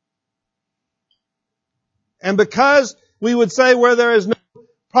 And because we would say where there is no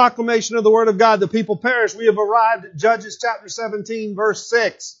proclamation of the Word of God, the people perish, we have arrived at Judges chapter 17, verse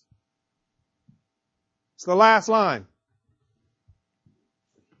 6. It's the last line.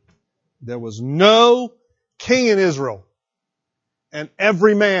 There was no king in Israel, and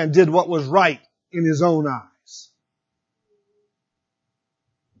every man did what was right in his own eyes.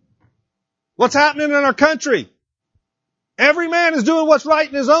 What's happening in our country? Every man is doing what's right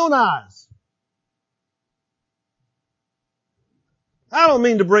in his own eyes. I don't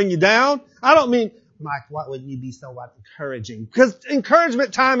mean to bring you down. I don't mean, Mike, why wouldn't you be so encouraging? Because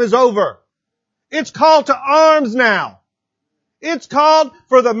encouragement time is over. It's called to arms now. It's called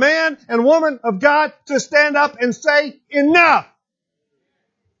for the man and woman of God to stand up and say, enough.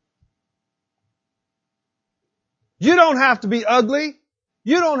 You don't have to be ugly.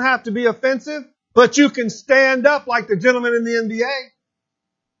 You don't have to be offensive, but you can stand up like the gentleman in the NBA.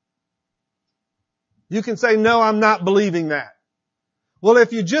 You can say, no, I'm not believing that. Well,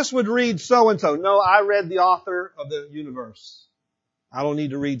 if you just would read so-and-so. No, I read the author of the universe. I don't need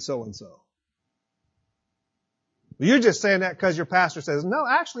to read so-and-so. Well, you're just saying that because your pastor says, no,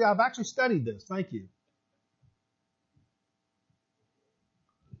 actually, I've actually studied this. Thank you.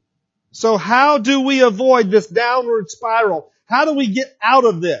 So how do we avoid this downward spiral? How do we get out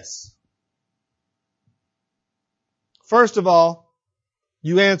of this? First of all,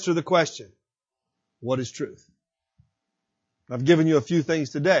 you answer the question, what is truth? I've given you a few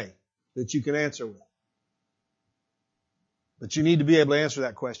things today that you can answer with. But you need to be able to answer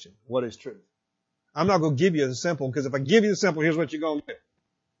that question. What is truth? I'm not going to give you the simple, because if I give you the simple, here's what you're going to do.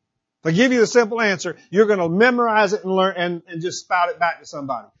 If I give you the simple answer, you're going to memorize it and learn and just spout it back to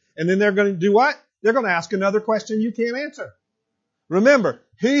somebody. And then they're going to do what? They're going to ask another question you can't answer. Remember,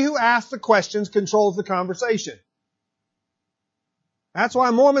 he who asks the questions controls the conversation. That's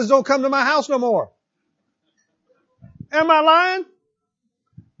why Mormons don't come to my house no more. Am I lying?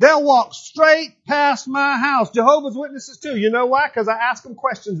 They'll walk straight past my house. Jehovah's Witnesses too. You know why? Because I ask them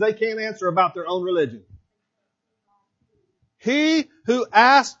questions they can't answer about their own religion. He who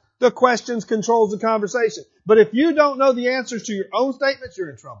asks the questions controls the conversation. But if you don't know the answers to your own statements, you're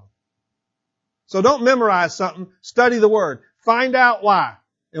in trouble. So don't memorize something. Study the Word. Find out why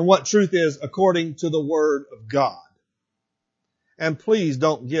and what truth is according to the Word of God. And please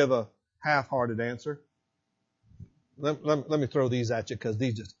don't give a half-hearted answer. Let me throw these at you because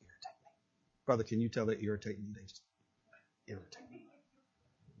these just irritate me. Brother, can you tell they irritate me? They just irritate me.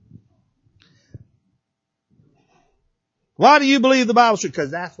 Why do you believe the Bible's true? Because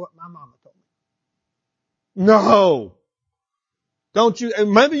that's what my mama told me. No. Don't you?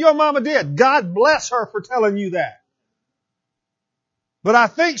 And maybe your mama did. God bless her for telling you that. But I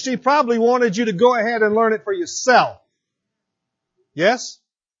think she probably wanted you to go ahead and learn it for yourself. Yes?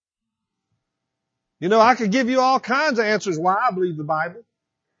 You know, I could give you all kinds of answers why I believe the Bible.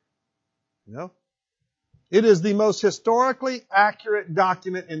 You know? It is the most historically accurate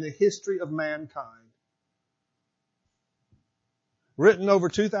document in the history of mankind. Written over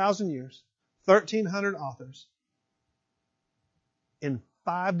 2,000 years, 1,300 authors, in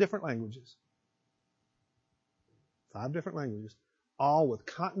 5 different languages. 5 different languages, all with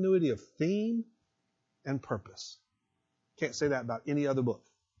continuity of theme and purpose. Can't say that about any other book.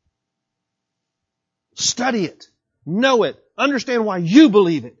 Study it. Know it. Understand why you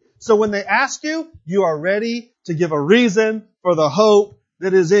believe it. So when they ask you, you are ready to give a reason for the hope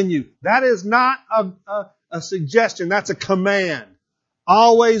that is in you. That is not a suggestion. That's a command.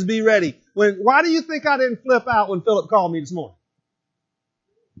 Always be ready. Why do you think I didn't flip out when Philip called me this morning?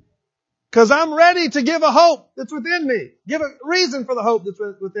 Because I'm ready to give a hope that's within me. Give a reason for the hope that's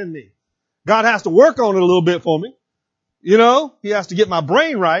within me. God has to work on it a little bit for me. You know, He has to get my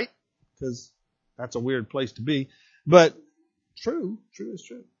brain right, because that's a weird place to be. But true is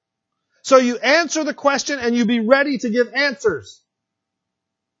true. So you answer the question and you be ready to give answers.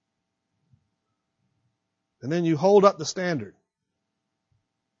 And then you hold up the standard.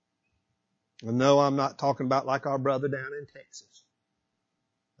 And no, I'm not talking about like our brother down in Texas.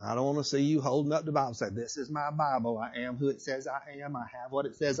 I don't want to see you holding up the Bible and say, this is my Bible. I am who it says I am. I have what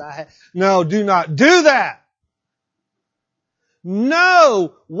it says I have. No, do not do that.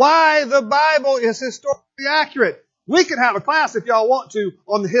 Know why the Bible is historically accurate. We could have a class if y'all want to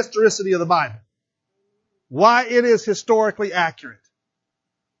on the historicity of the Bible. Why it is historically accurate.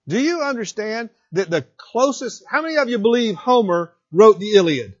 Do you understand that the closest, how many of you believe Homer wrote the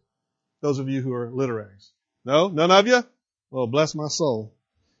Iliad? Those of you who are literaries. No? None of you? Well, bless my soul.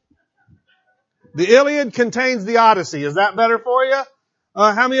 The Iliad contains the Odyssey. Is that better for you?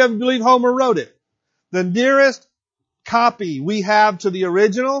 How many of you believe Homer wrote it? The nearest copy we have to the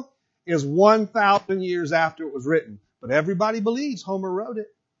original is 1,000 years after it was written. But everybody believes Homer wrote it.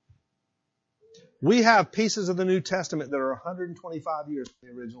 We have pieces of the New Testament that are 125 years from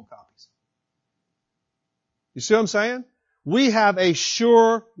the original copies. You see what I'm saying? We have a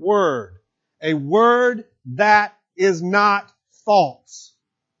sure word. A word that is not false.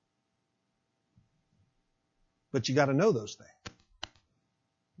 But you got to know those things.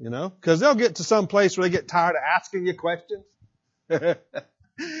 You know? Because they'll get to some place where they get tired of asking you questions.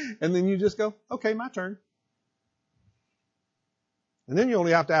 And then you just go, okay, my turn. And then you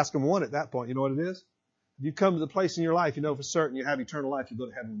only have to ask them one at that point. You know what it is? If you come to the place in your life, you know for certain you have eternal life, you go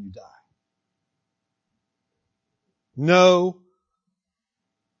to heaven when you die. Know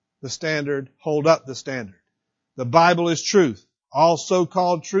the standard. Hold up the standard. The Bible is truth. All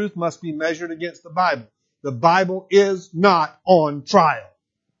so-called truth must be measured against the Bible. The Bible is not on trial.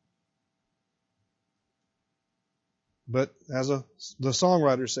 But as the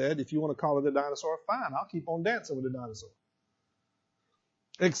songwriter said, if you want to call it a dinosaur, fine, I'll keep on dancing with the dinosaur.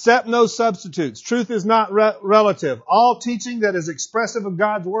 Accept no substitutes. Truth is not relative. All teaching that is expressive of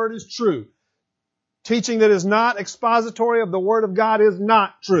God's Word is true. Teaching that is not expository of the Word of God is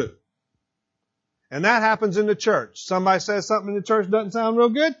not true. And that happens in the church. Somebody says something in the church doesn't sound real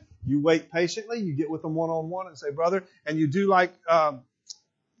good. You wait patiently. You get with them one-on-one and say, brother, and you do like Aquila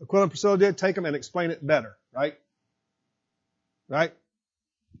and Priscilla did, take them and explain it better, right? Right?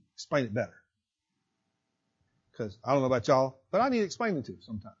 Explain it better. Because I don't know about y'all, but I need explaining to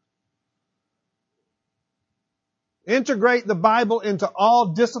sometimes. Integrate the Bible into all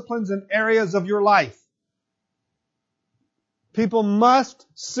disciplines and areas of your life. People must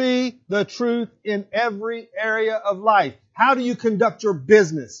see the truth in every area of life. How do you conduct your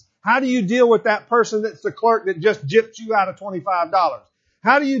business? How do you deal with that person that's the clerk that just gypped you out of $25?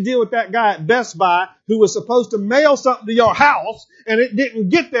 How do you deal with that guy at Best Buy who was supposed to mail something to your house and it didn't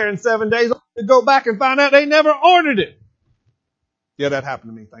get there in 7 days to go back and find out they never ordered it? Yeah, that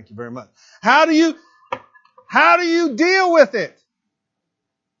happened to me. Thank you very much. How do you deal with it?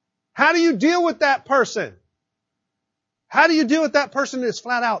 How do you deal with that person? How do you deal with that person that's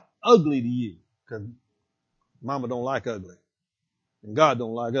flat out ugly to you? Because mama don't like ugly. And God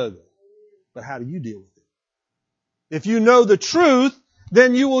don't like ugly. But how do you deal with it? If you know the truth,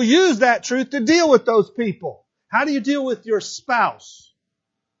 then you will use that truth to deal with those people. How do you deal with your spouse?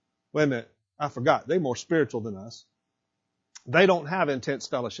 Wait a minute. I forgot. They're more spiritual than us. They don't have intense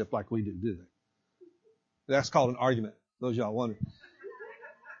fellowship like we do they? That's called an argument. Those of y'all wondering.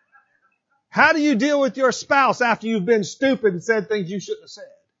 How do you deal with your spouse after you've been stupid and said things you shouldn't have said?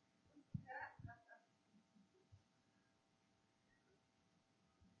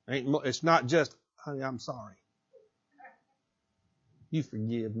 It's not just, honey, I'm sorry. You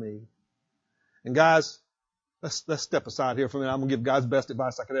forgive me. And guys, let's step aside here for a minute. I'm going to give guys the best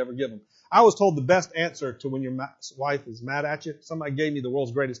advice I could ever give them. I was told the best answer to when your wife is mad at you. Somebody gave me the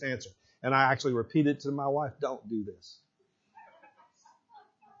world's greatest answer. And I actually repeated it to my wife. Don't do this.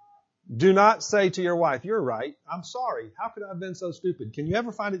 Do not say to your wife, you're right. I'm sorry. How could I have been so stupid? Can you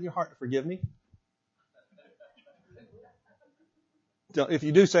ever find it in your heart to forgive me? If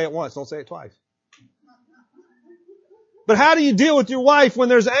you do say it once, don't say it twice. But how do you deal with your wife when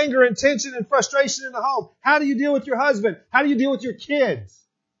there's anger and tension and frustration in the home? How do you deal with your husband? How do you deal with your kids?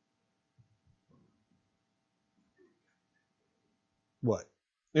 What?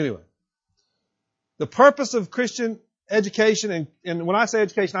 Anyway, the purpose of Christian education, and when I say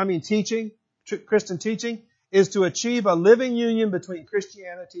education, I mean teaching, Christian teaching, is to achieve a living union between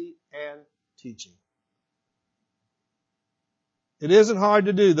Christianity and teaching. It isn't hard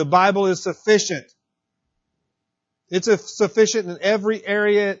to do. The Bible is sufficient. It's sufficient in every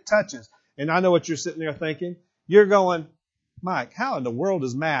area it touches. And I know what you're sitting there thinking. You're going, Mike, how in the world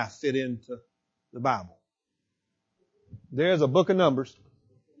does math fit into the Bible? There's a book of Numbers.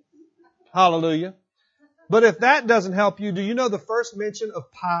 Hallelujah. But if that doesn't help you, do you know the first mention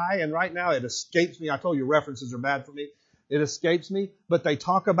of pi? And right now it escapes me. I told you references are bad for me. It escapes me. But they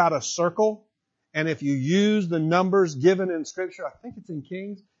talk about a circle. And if you use the numbers given in Scripture, I think it's in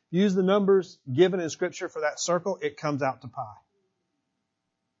Kings, use the numbers given in Scripture for that circle, it comes out to pi.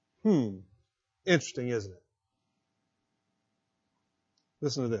 Interesting, isn't it?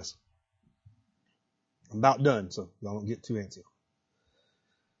 Listen to this. I'm about done, so y'all don't get too antsy.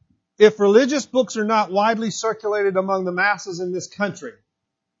 If religious books are not widely circulated among the masses in this country,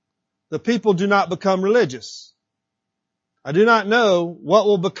 the people do not become religious. I do not know what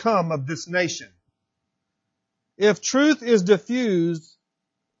will become of this nation. If truth is diffused,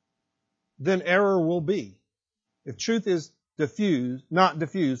 then error will be. If truth is not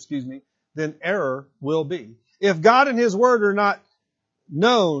diffused, then error will be. If God and His Word are not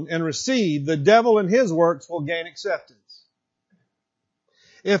known and received, the devil and his works will gain acceptance.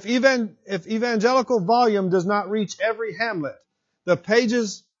 If evangelical volume does not reach every hamlet, the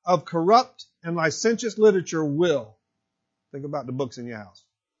pages of corrupt and licentious literature will. Think about the books in your house.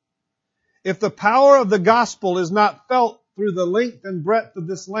 If the power of the gospel is not felt through the length and breadth of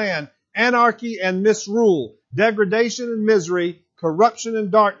this land, anarchy and misrule, degradation and misery, corruption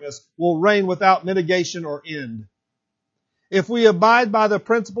and darkness will reign without mitigation or end. If we abide by the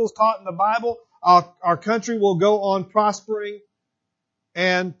principles taught in the Bible, our country will go on prospering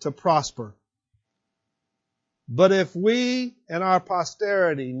and to prosper. But if we and our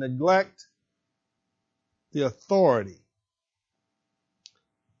posterity neglect the authority,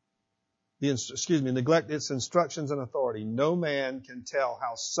 neglect its instructions and authority, no man can tell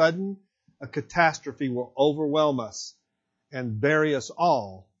how sudden a catastrophe will overwhelm us and bury us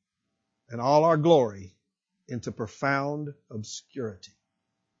all and all our glory into profound obscurity.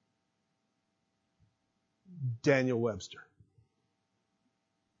 Daniel Webster.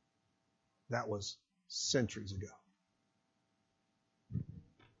 That was centuries ago.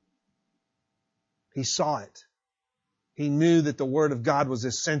 He saw it. He knew that the Word of God was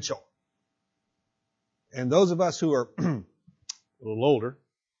essential. And those of us who are a little older,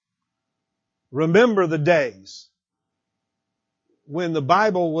 remember the days when the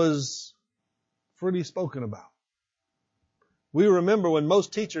Bible was freely spoken about. We remember when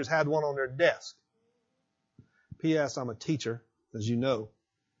most teachers had one on their desk. P.S. I'm a teacher, as you know,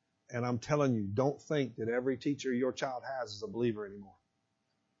 and I'm telling you, don't think that every teacher your child has is a believer anymore.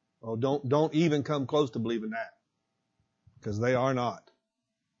 Oh, don't even come close to believing that, because they are not.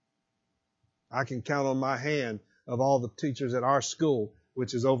 I can count on my hand of all the teachers at our school,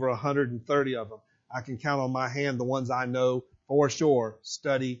 which is over 130 of them. I can count on my hand the ones I know for sure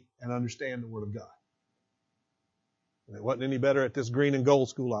study and understand the Word of God. And it wasn't any better at this green and gold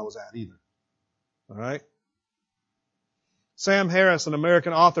school I was at either. All right? Sam Harris, an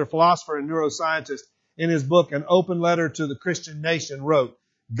American author, philosopher, and neuroscientist, in his book, An Open Letter to the Christian Nation, wrote,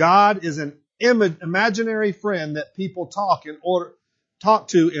 God is an imaginary friend that people talk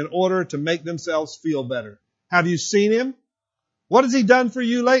to in order to make themselves feel better. Have you seen him? What has he done for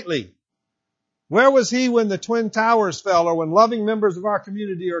you lately? Where was he when the Twin Towers fell or when loving members of our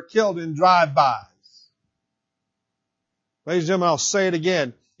community are killed in drive-bys? Ladies and gentlemen, I'll say it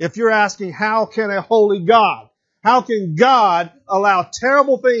again. If you're asking, how can a holy God, how can God allow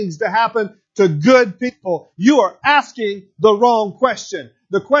terrible things to happen to good people? You are asking the wrong question.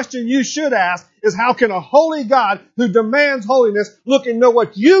 The question you should ask is, how can a holy God who demands holiness look and know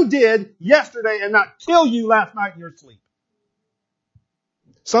what you did yesterday and not kill you last night in your sleep?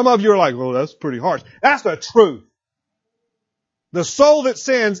 Some of you are like, well, that's pretty harsh. That's the truth. The soul that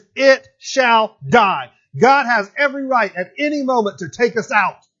sins, it shall die. God has every right at any moment to take us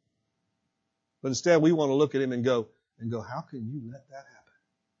out. But instead we want to look at him and go, how can you let that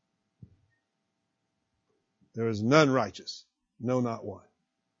happen? There is none righteous, no, not one.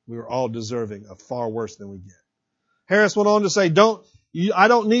 We are all deserving of far worse than we get. Harris went on to say, I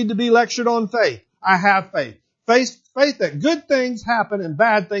don't need to be lectured on faith. I have faith. Faith that good things happen and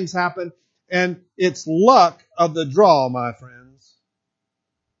bad things happen, and it's luck of the draw, my friends.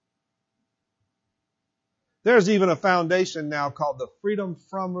 There's even a foundation now called the Freedom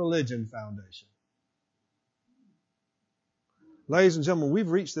from Religion Foundation. Ladies and gentlemen, we've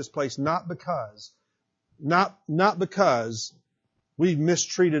reached this place not because we've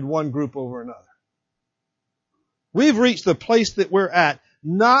mistreated one group over another. We've reached the place that we're at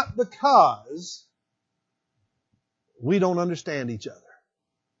not because we don't understand each other.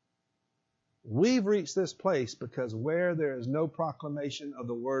 We've reached this place because where there is no proclamation of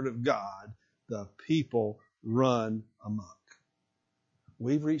the Word of God, the people run amok.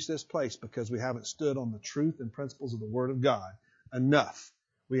 We've reached this place because we haven't stood on the truth and principles of the Word of God enough.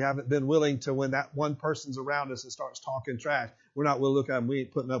 We haven't been willing to, when that one person's around us and starts talking trash, we're not willing to look at them. We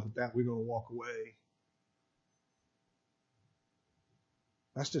ain't putting up with that. We're going to walk away.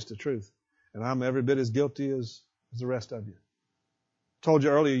 That's just the truth. And I'm every bit as guilty as the rest of you. Told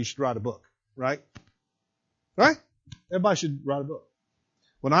you earlier you should write a book, right? Right? Everybody should write a book.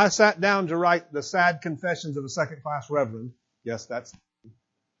 When I sat down to write the Sad Confessions of a Second-Class Reverend, yes,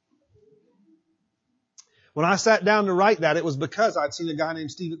 when I sat down to write that, it was because I'd seen a guy named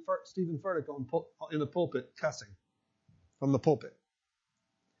Stephen Furtick in the pulpit cussing from the pulpit.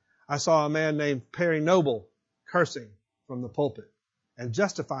 I saw a man named Perry Noble cursing from the pulpit and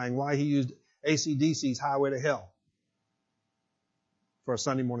justifying why he used AC/DC's Highway to Hell for a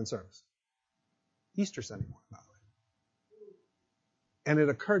Sunday morning service. Easter Sunday morning, by the way. And it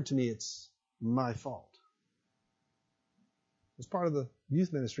occurred to me it's my fault. It was part of the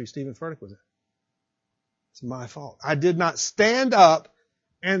youth ministry Stephen Furtick was in. It's my fault. I did not stand up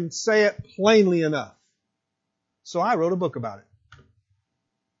and say it plainly enough. So I wrote a book about it.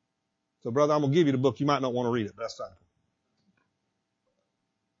 So brother, I'm going to give you the book. You might not want to read it, but that's fine.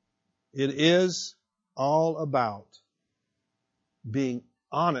 It is all about being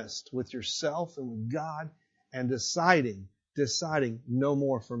honest with yourself and with God and deciding no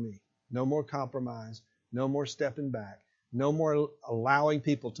more for me. No more compromise. No more stepping back. No more allowing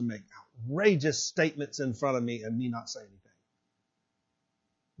people to make outrageous statements in front of me and me not say anything.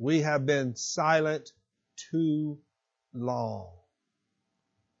 We have been silent too long.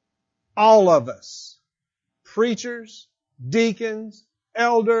 All of us, preachers, deacons,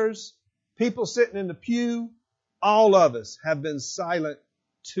 elders, people sitting in the pew, all of us have been silent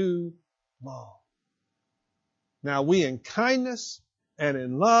too long. Now we in kindness and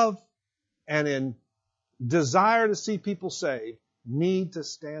in love and in desire to see people saved need to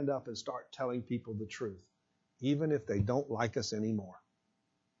stand up and start telling people the truth, even if they don't like us anymore.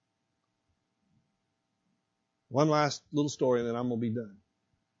 One last little story and then I'm going to be done.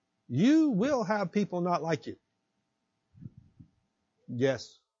 You will have people not like you.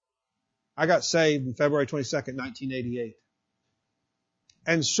 Yes. I got saved on February 22nd, 1988.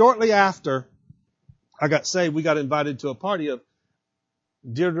 And shortly after I got saved, we got invited to a party of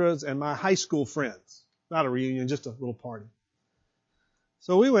Deirdre's and my high school friends. Not a reunion, just a little party.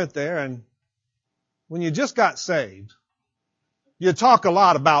 So we went there, and when you just got saved, you talk a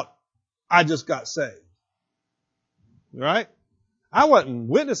lot about, I just got saved. Right? I wasn't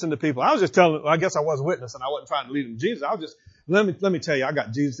witnessing to people. I was just telling them, I guess I was witnessing. I wasn't trying to lead them to Jesus. I was just, let me tell you, I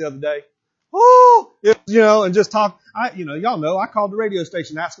got Jesus the other day. Oh, and just talk. Y'all know, I called the radio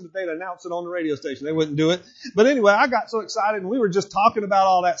station, asked them if they'd announce it on the radio station. They wouldn't do it. But anyway, I got so excited and we were just talking about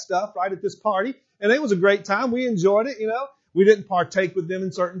all that stuff right at this party. And it was a great time. We enjoyed it, We didn't partake with them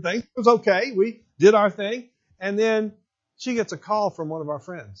in certain things. It was okay. We did our thing. And then She gets a call from one of our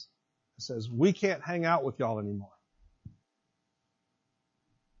friends. It says, we can't hang out with y'all anymore.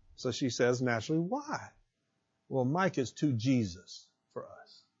 So she says, naturally, why? Well, Mike is too Jesus for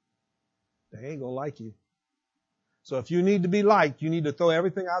us. They ain't going to like you. So if you need to be liked, you need to throw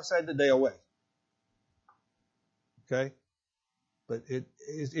everything I've said today away. Okay? But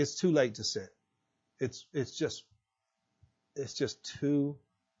it's too late to sit. It's just too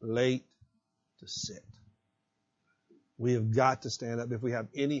late to sit. We have got to stand up if we have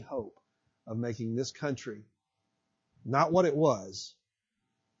any hope of making this country not what it was,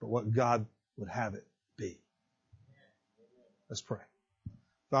 but what God would have it be. Let's pray.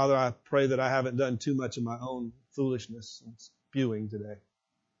 Father, I pray that I haven't done too much of my own foolishness and spewing today.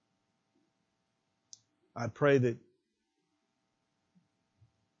 I pray that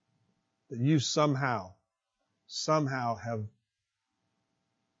you somehow have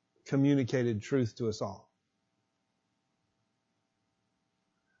communicated truth to us all.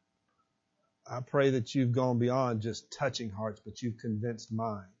 I pray that you've gone beyond just touching hearts, but you've convinced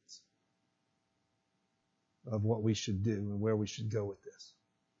minds of what we should do and where we should go with this.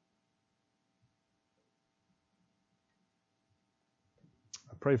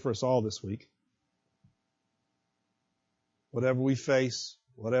 I pray for us all this week. Whatever we face,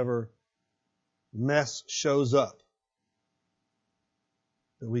 whatever mess shows up,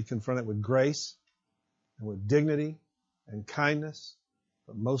 that we confront it with grace and with dignity and kindness,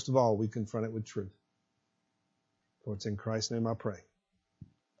 but most of all, we confront it with truth. For it's in Christ's name I pray.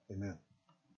 Amen.